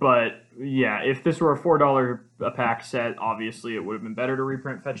 But yeah, if this were a $4 a pack set, obviously it would have been better to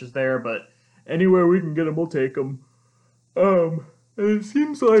reprint fetches there, but anywhere we can get them, we'll take them. And it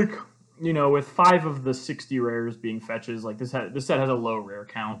seems like, with 5 of the 60 rares being fetches, like this set has a low rare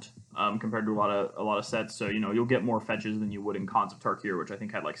count compared to a lot of sets, so you'll get more fetches than you would in Khans of Tarkir, which I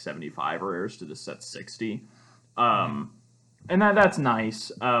think had like 75 rares to this set's 60. And that's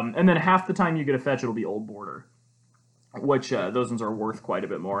nice. And then half the time you get a fetch, it'll be Old Border, which those ones are worth quite a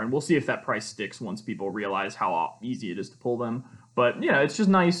bit more. And we'll see if that price sticks once people realize how easy it is to pull them. But, it's just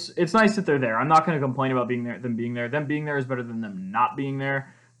nice. It's nice that they're there. I'm not going to complain about them being there. Them being there is better than them not being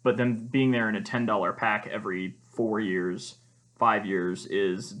there. But them being there in a $10 pack every 4 years, 5 years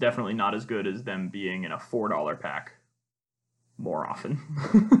is definitely not as good as them being in a $4 pack more often.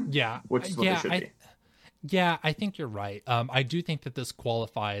 Yeah. Which is what they should be. Yeah, I think you're right. I do think that this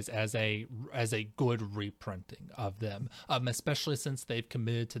qualifies as a good reprinting of them, especially since they've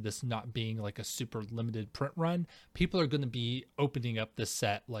committed to this not being like a super limited print run. People are going to be opening up this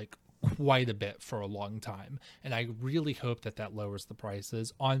set like quite a bit for a long time, and I really hope that lowers the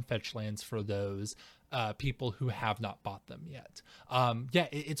prices on fetch lands for those people who have not bought them yet.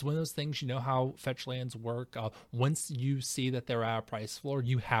 It's one of those things, how fetch lands work. Once you see that they're at a price floor,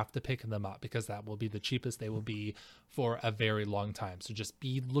 you have to pick them up because that will be the cheapest they will be for a very long time. So just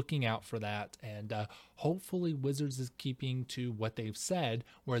be looking out for that. And hopefully Wizards is keeping to what they've said,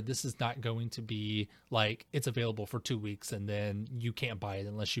 where this is not going to be like it's available for 2 weeks and then you can't buy it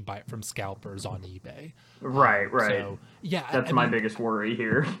unless you buy it from scalpers on eBay. Right. So, yeah, that's my biggest worry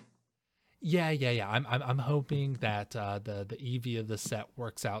here. Yeah. I'm hoping that the EV of the set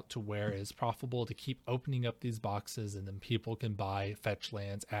works out to where it's profitable to keep opening up these boxes, and then people can buy fetch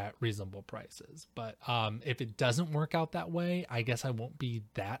lands at reasonable prices. But if it doesn't work out that way, I guess I won't be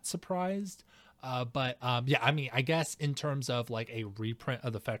that surprised. But yeah, I mean, I guess in terms of like a reprint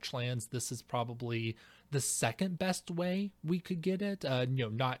of the fetch lands, this is probably the second best way we could get it.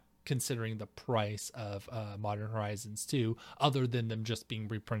 Not considering the price of Modern Horizons 2, other than them just being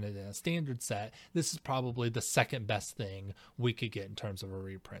reprinted in a standard set. This is probably the second best thing we could get in terms of a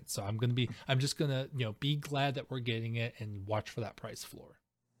reprint. So I'm just gonna be glad that we're getting it and watch for that price floor.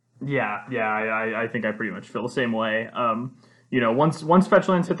 Yeah, I think I pretty much feel the same way. Once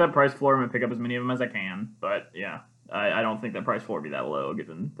Fetchlands hit that price floor, I'm gonna pick up as many of them as I can. But yeah, I don't think that price floor will be that low,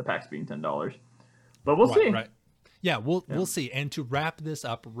 given the packs being $10. But we'll see. Right. Yeah, we'll see. And to wrap this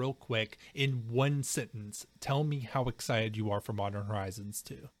up real quick, in one sentence, tell me how excited you are for Modern Horizons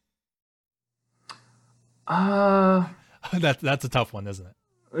 2. That's a tough one, isn't it?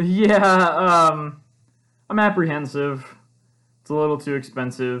 Yeah, I'm apprehensive. It's a little too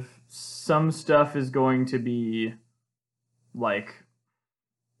expensive. Some stuff is going to be like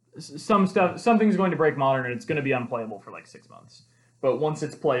something's going to break Modern, and it's going to be unplayable for like 6 months. But once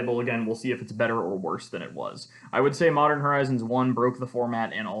it's playable again, we'll see if it's better or worse than it was. I would say Modern Horizons 1 broke the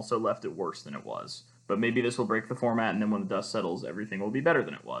format and also left it worse than it was. But maybe this will break the format, and then when the dust settles, everything will be better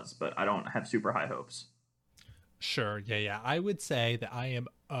than it was. But I don't have super high hopes. Sure, yeah. I would say that I am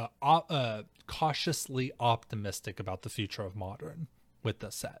cautiously optimistic about the future of Modern with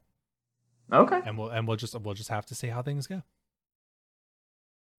this set. Okay. And we'll just have to see how things go.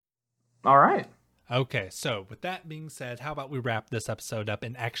 All right. Okay, so with that being said, how about we wrap this episode up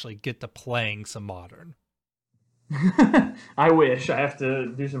and actually get to playing some Modern? I wish. I have to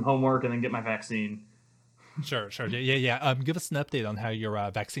do some homework and then get my vaccine. Sure. Yeah. Give us an update on how your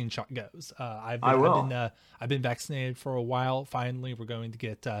vaccine shot goes. I will. I've been vaccinated for a while. Finally, we're going to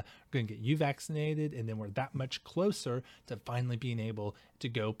get you vaccinated, and then we're that much closer to finally being able to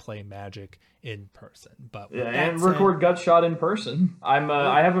go play Magic in person. But and record Gut Shot in person.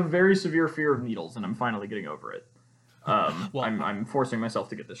 I have a very severe fear of needles, and I'm finally getting over it. Well, I'm forcing myself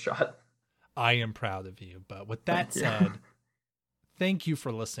to get this shot. I am proud of you. But with that said. Thank you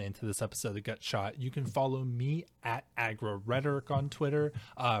for listening to this episode of Gut Shot. You can follow me at Agro Rhetoric on Twitter.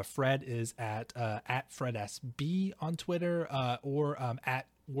 Fred is at FredSB on Twitter, or at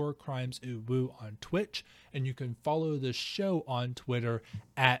War Crimes Uwu on Twitch. And you can follow the show on Twitter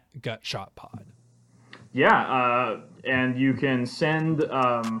at Gut Shot Pod. Yeah, and you can send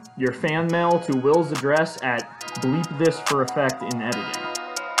your fan mail to Will's address at bleep this for effect in editing.